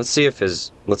 Let's see if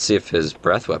his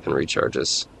breath weapon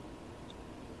recharges.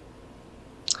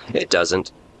 It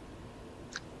doesn't.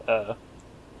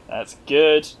 That's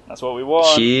good. That's what we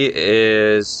want. He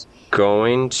is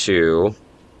going to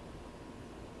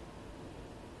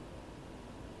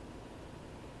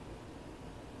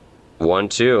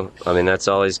 1-2. I mean, that's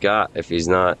all he's got. If he's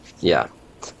not, yeah.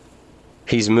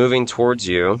 He's moving towards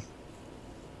you.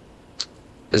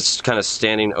 It's kind of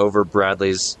standing over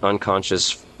Bradley's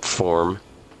unconscious form.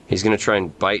 He's going to try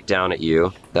and bite down at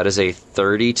you. That is a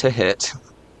 30 to hit.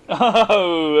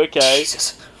 Oh, okay.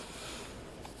 Jesus.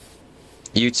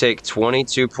 You take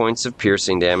 22 points of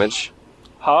piercing damage.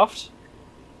 Halved?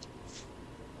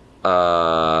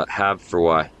 Halved for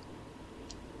why?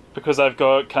 Because I've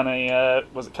got cunning,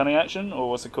 was it cunning action? Or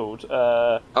what's it called?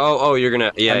 Oh, you're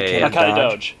gonna... Yeah. Uncanny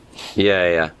dodge.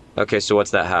 Yeah. Okay, so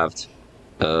what's that halved?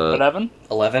 11?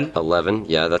 11? 11.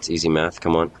 Yeah, that's easy math.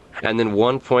 Come on. And then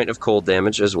 1 point of cold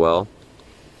damage as well.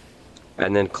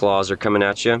 And then claws are coming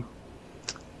at you.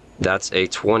 That's a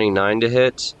 29 to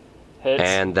hit. Hits.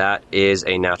 And that is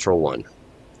a natural 1.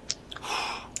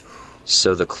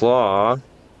 So the claw...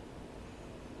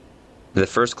 The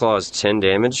first claw is 10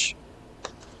 damage.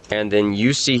 And then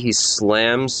you see he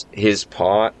slams his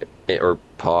paw, I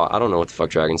don't know what the fuck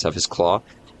dragons have, his claw,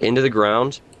 into the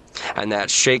ground. And that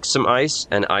shakes some ice,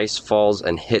 and ice falls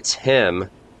and hits him,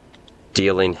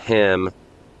 dealing him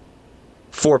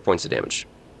 4 points of damage.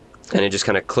 And it just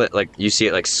kind of you see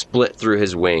it like split through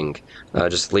his wing,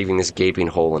 just leaving this gaping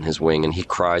hole in his wing, and he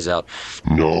cries out,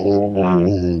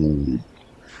 No.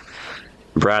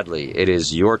 Bradley, it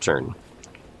is your turn.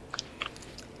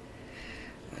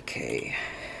 Okay.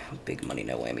 Big money,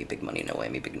 no whammy. Big money, no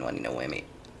whammy. Big money, no whammy.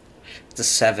 It's a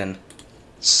 7.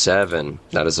 7.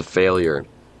 That is a failure.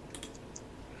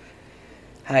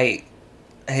 Hey,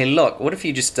 look, what if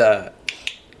you just,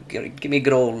 give me a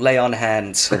good old lay on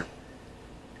hands.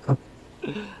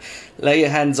 Lay your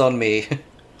hands on me.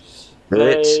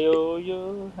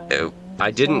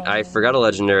 I forgot a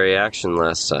legendary action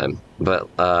last time, but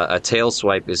a tail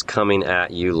swipe is coming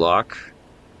at you, Locke.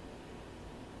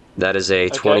 That is a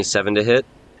 27 to hit.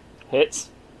 Hits.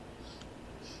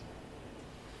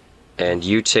 And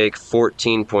you take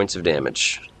 14 points of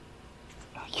damage.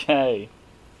 Okay.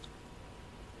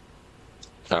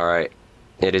 Alright.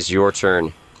 It is your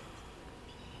turn.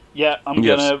 Yeah,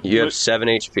 You have 7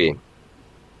 HP.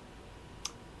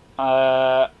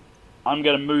 I'm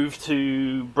gonna move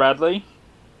to Bradley.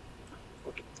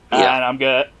 Yeah. And I'm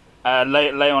gonna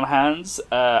lay on hands,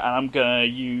 and I'm gonna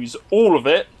use all of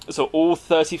it, so all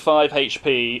 35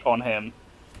 HP on him.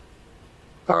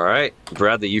 Alright.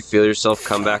 Bradley, you feel yourself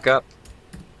come back up.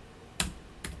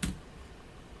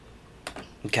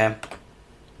 Okay.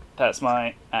 That's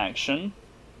my action.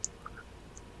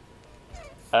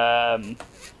 Bonus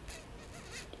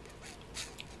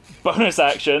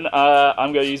action.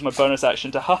 I'm going to use my bonus action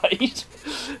to hide,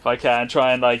 if I can.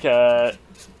 Try and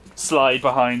slide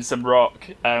behind some rock.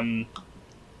 Okay.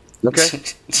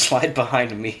 Slide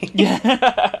behind me.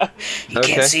 Yeah. You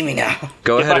Okay. can't see me now.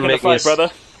 Go Get ahead back and in the fight, brother.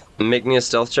 make me a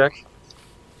stealth check.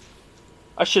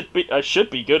 I should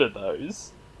be good at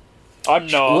those. I'm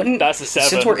not. That's a 7.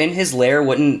 Since we're in his lair,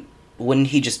 wouldn't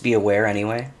he just be aware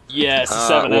anyway? Yeah, it's a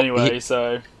 7 anyway.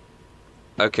 So.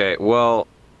 Okay. Well.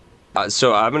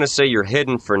 So I'm going to say you're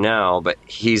hidden for now, but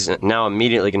he's now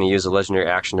immediately going to use a legendary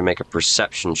action to make a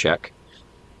perception check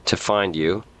to find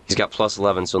you. He's got plus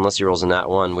 11, so unless he rolls a nat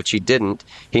 1, which he didn't,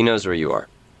 he knows where you are.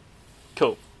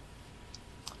 Cool.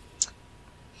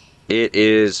 It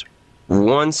is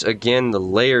once again the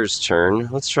layer's turn.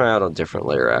 Let's try out a different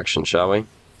layer action, shall we?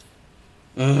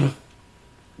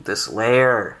 This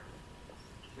lair.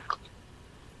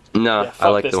 No, Yeah, I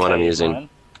like fuck the this one I'm cave, using. man.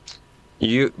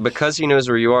 Because he knows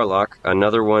where you are, Locke,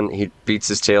 another one, he beats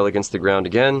his tail against the ground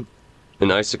again.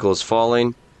 An icicle is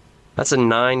falling. That's a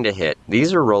 9 to hit.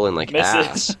 These are rolling like Misses.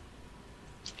 ass.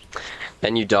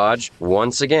 And you dodge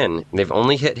once again. They've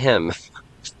only hit him.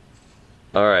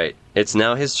 Alright, it's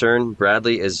now his turn.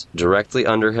 Bradley is directly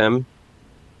under him.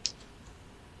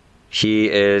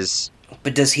 He is...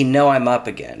 But does he know I'm up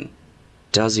again?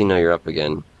 Does he know you're up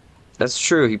again? That's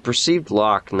true. He perceived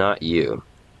Locke, not you.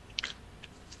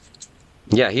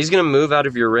 Yeah, he's going to move out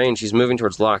of your range. He's moving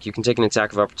towards Locke. You can take an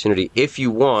attack of opportunity if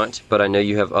you want, but I know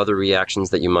you have other reactions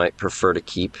that you might prefer to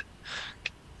keep.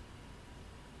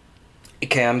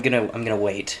 Okay, I'm gonna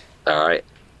wait. All right.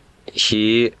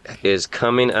 He is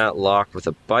coming at Locke with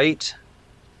a bite.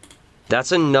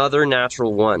 That's another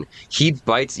natural 1. He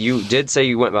bites. You did say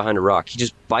you went behind a rock. He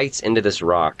just bites into this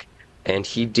rock, and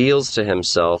he deals to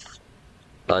himself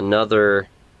another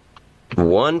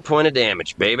 1 point of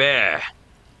damage, baby.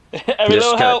 Every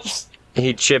little helps.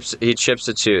 He chips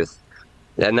a tooth.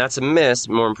 And that's a miss,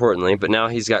 more importantly, but now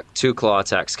he's got 2 claw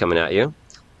attacks coming at you.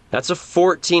 That's a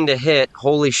 14 to hit,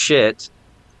 holy shit.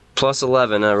 Plus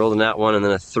 11, I rolled a nat 1 and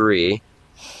then a 3.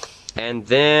 And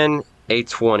then a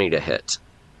 20 to hit.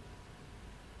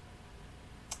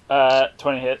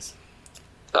 20 hits.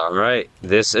 Alright,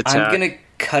 this attack... I'm gonna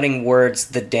cutting words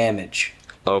the damage.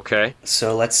 Okay.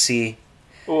 So let's see.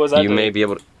 What was that? You may be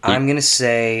able to... I'm gonna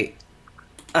say,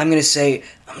 I'm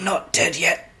not dead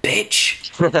yet. bitch.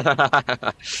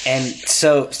 And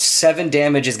so 7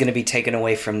 damage is going to be taken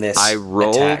away from this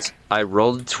attack. I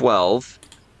rolled 12.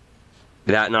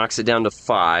 That knocks it down to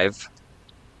 5.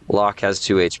 Locke has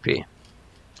 2 HP.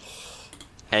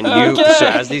 And so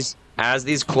as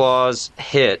these claws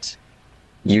hit,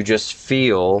 you just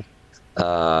feel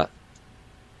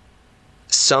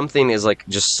something is like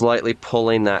just slightly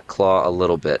pulling that claw a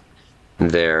little bit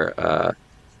there,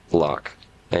 Locke.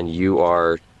 And you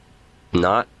are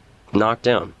not knocked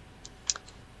down.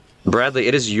 Bradley,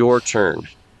 it is your turn.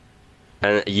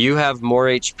 And you have more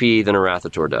HP than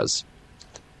Arathator does.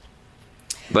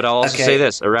 But I'll also say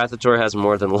this, Arathator has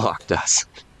more than Locke does.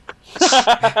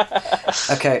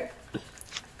 Okay.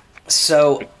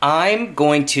 So I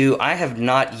have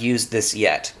not used this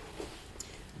yet.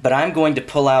 But I'm going to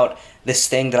pull out this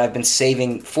thing that I've been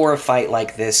saving for a fight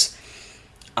like this.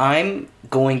 I'm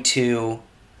going to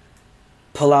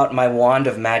pull out my Wand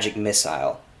of Magic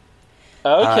Missile.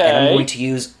 Okay. And I'm going to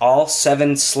use all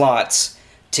 7 slots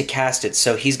to cast it.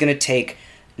 So he's going to take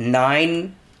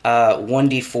 9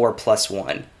 1d4 plus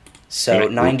 1. So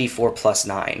 9d4 plus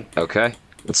 9. Okay,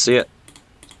 let's see it.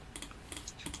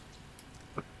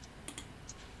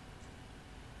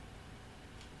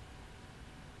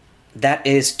 That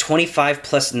is 25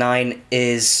 plus 9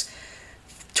 is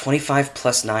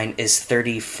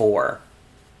 34.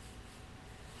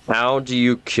 How do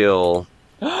you kill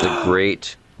the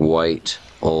great white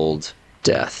old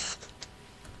death?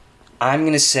 I'm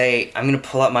going to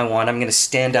pull out my wand, I'm going to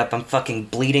stand up, I'm fucking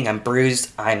bleeding, I'm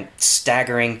bruised, I'm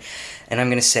staggering, and I'm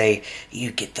going to say,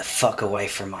 you get the fuck away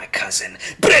from my cousin.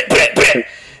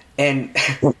 And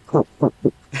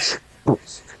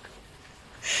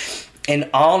and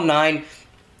all nine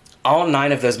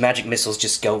of those magic missiles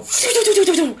just go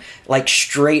like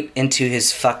straight into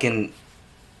his fucking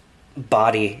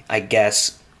body, I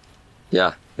guess.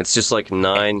 Yeah, it's just like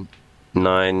nine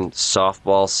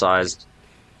softball-sized,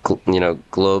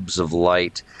 globes of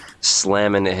light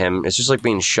slam into him. It's just like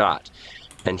being shot,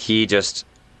 and he just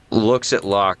looks at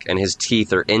Locke, and his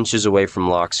teeth are inches away from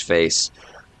Locke's face,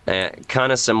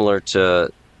 kind of similar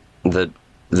to the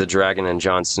dragon and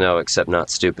Jon Snow, except not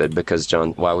stupid, because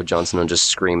why would Jon Snow just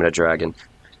scream at a dragon?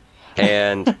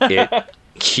 And it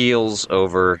keels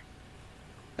over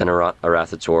an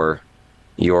Arathator,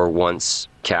 your once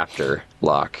captor,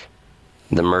 Locke,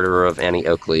 the murderer of Annie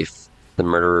Oakleaf, the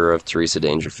murderer of Teresa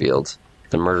Dangerfield,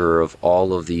 the murderer of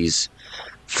all of these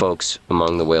folks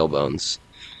among the whalebones,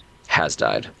 has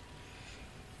died.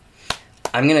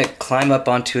 I'm gonna climb up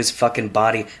onto his fucking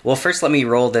body. Well, first let me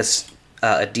roll this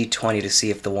a d20 to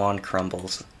see if the wand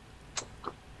crumbles.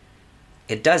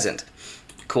 It doesn't.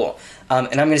 Cool. And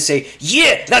I'm gonna say,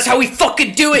 yeah, that's how we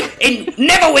fucking do it, and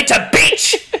never went to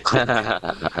bitch.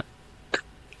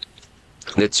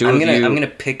 The two of you.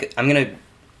 I'm gonna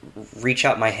reach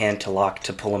out my hand to Locke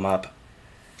to pull him up.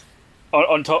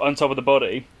 On top of the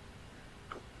body,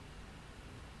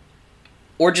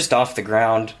 or just off the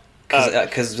ground,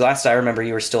 because last I remember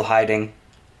you were still hiding.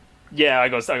 Yeah, I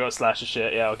got slashed to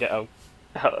shit. Yeah, I'll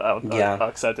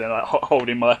accept it. Like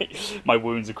holding my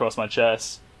wounds across my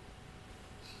chest.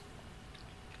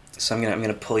 So I'm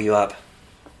gonna pull you up.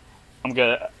 I'm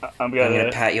gonna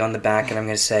pat you on the back, and I'm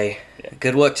gonna say,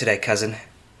 "Good work today, cousin."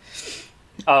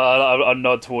 I'll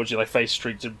nod towards you, like face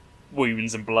streaked with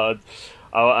wounds and blood.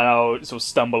 I'll sort of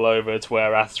stumble over to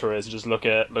where Athra is and just look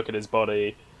at his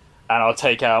body, and I'll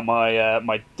take out my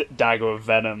my dagger of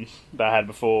venom that I had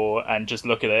before and just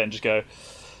look at it and just go,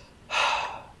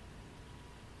 "I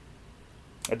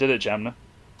did it, Jamna,"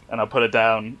 and I'll put it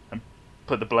down and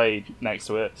put the blade next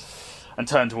to it and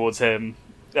turn towards him,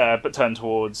 but turn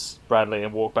towards Bradley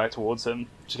and walk back towards him.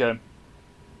 Just go.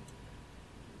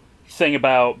 Thing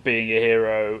about being a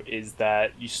hero is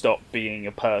that you stop being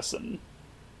a person.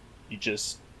 You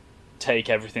just take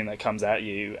everything that comes at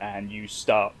you and you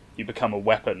become a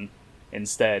weapon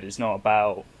instead. It's not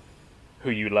about who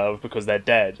you love because they're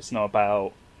dead. It's not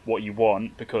about what you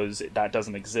want because that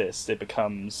doesn't exist. It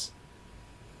becomes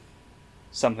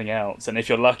something else. And if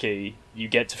you're lucky, you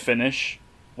get to finish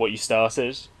what you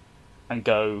started and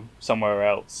go somewhere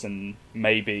else and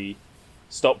maybe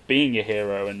stop being a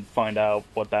hero and find out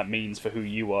what that means for who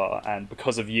you are. And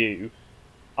because of you,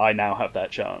 I now have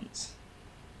that chance.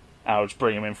 I'll just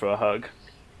bring him in for a hug.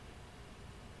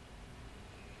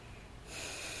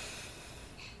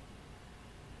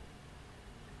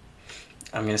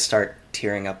 I'm gonna start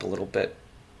tearing up a little bit.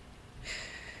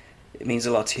 It means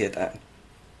a lot to hear that.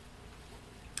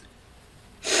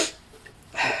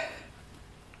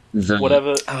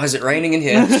 Whatever. Oh, is it raining in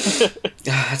here?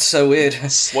 That's so weird.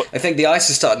 I think the ice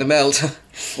is starting to melt.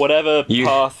 Whatever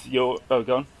path you're... Oh,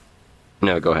 go on.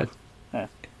 No, go ahead. Yeah.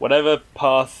 whatever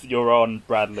path you're on,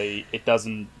 Bradley, it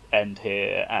doesn't end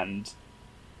here, and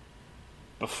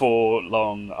before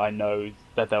long, I know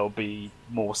that there'll be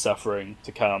more suffering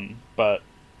to come, but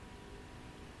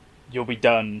you'll be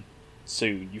done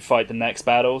soon. You fight the next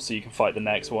battle, so you can fight the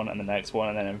next one, and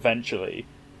then eventually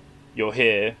you're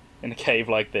here in a cave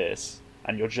like this,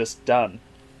 and you're just done.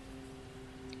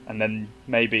 And then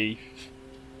maybe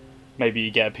you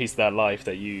get a piece of that life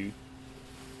that you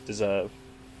deserve.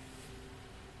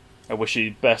 I wish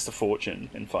you best of fortune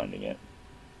in finding it.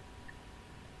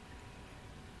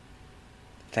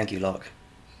 Thank you, Locke.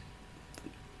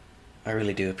 I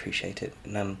really do appreciate it,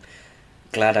 and I'm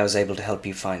glad I was able to help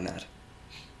you find that.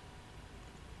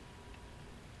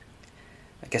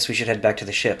 I guess we should head back to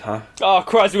the ship, huh? Oh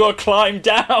Christ, we gotta climb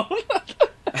down!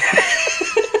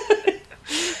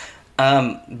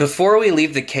 Before we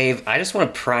leave the cave, I just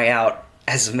want to pry out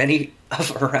as many of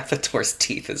Arathator's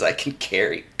teeth as I can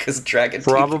carry, because dragon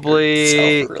Probably,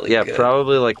 teeth are really good.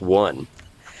 probably like one.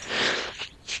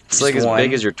 It's Just like as one?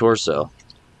 big as your torso.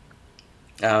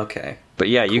 Okay. But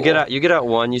yeah, you Cool. get out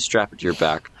one, you strap it to your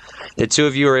back. The two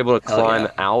of you are able to Hell climb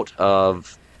yeah. out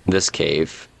of this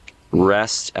cave,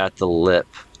 rest at the lip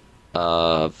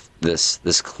of this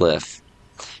cliff.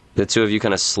 The two of you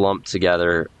kind of slump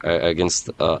together against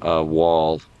a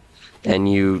wall,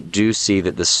 and you do see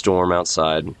that the storm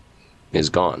outside is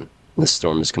gone. The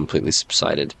storm is completely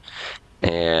subsided.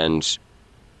 And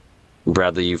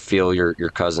Bradley, you feel your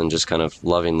cousin just kind of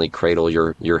lovingly cradle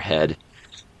your head.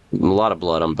 A lot of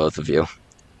blood on both of you.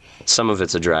 Some of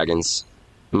it's a dragon's.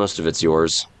 Most of it's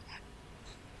yours.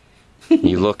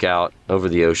 You look out over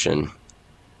the ocean,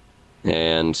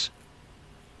 and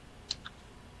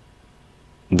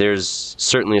there's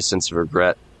certainly a sense of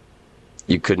regret.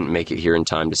 You couldn't make it here in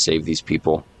time to save these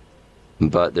people.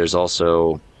 But there's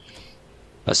also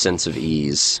a sense of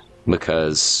ease,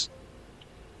 because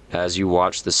as you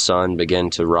watch the sun begin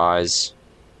to rise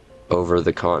over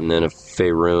the continent of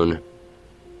Faerun,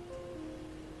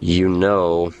 you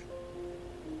know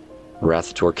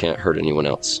Rathator can't hurt anyone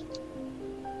else.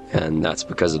 And that's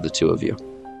because of the two of you.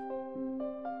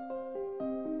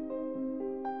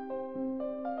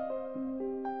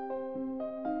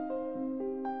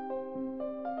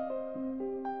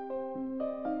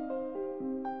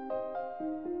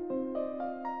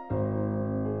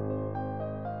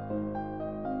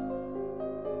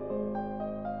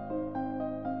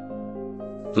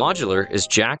 Modular is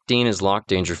Jack Dean as Locke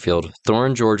Dangerfield,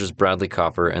 Thorin George as Bradley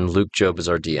Copper, and Luke Job as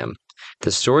our DM.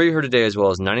 The story you heard today, as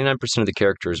well as 99% of the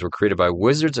characters, were created by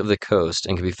Wizards of the Coast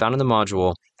and can be found in the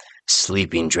module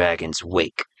Sleeping Dragons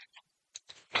Wake.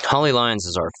 Holly Lyons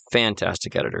is our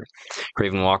fantastic editor.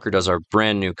 Raven Walker does our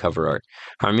brand new cover art.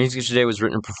 Our music today was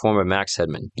written and performed by Max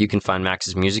Hedman. You can find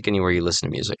Max's music anywhere you listen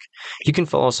to music. You can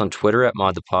follow us on Twitter at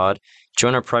ModThePod,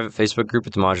 join our private Facebook group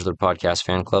at the Modular Podcast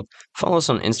Fan Club, follow us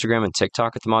on Instagram and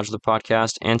TikTok at the Modular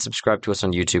Podcast, and subscribe to us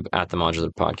on YouTube at the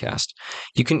Modular Podcast.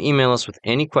 You can email us with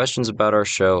any questions about our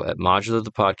show at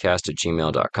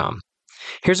modularthepodcast@gmail.com.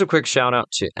 Here's a quick shout out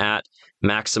to at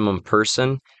Maximum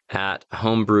Person, at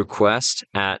Homebrew Quest,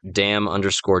 at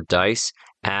Dam_Dice,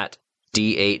 at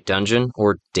D8 Dungeon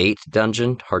or Date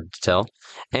Dungeon, hard to tell,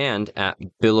 and at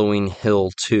Billowing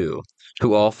Hill 2,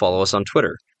 who all follow us on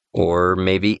Twitter. Or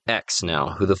maybe X now,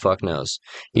 who the fuck knows.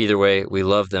 Either way, we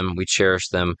love them, we cherish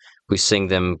them, we sing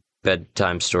them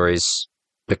bedtime stories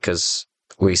because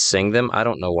we sing them. I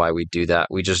don't know why we do that,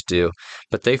 we just do.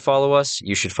 But they follow us,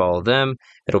 you should follow them.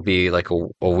 It'll be like a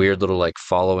weird little like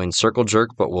following circle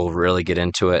jerk, but we'll really get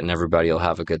into it and everybody will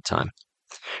have a good time.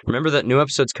 Remember that new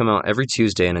episodes come out every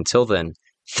Tuesday, and until then,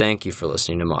 thank you for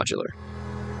listening to Modular.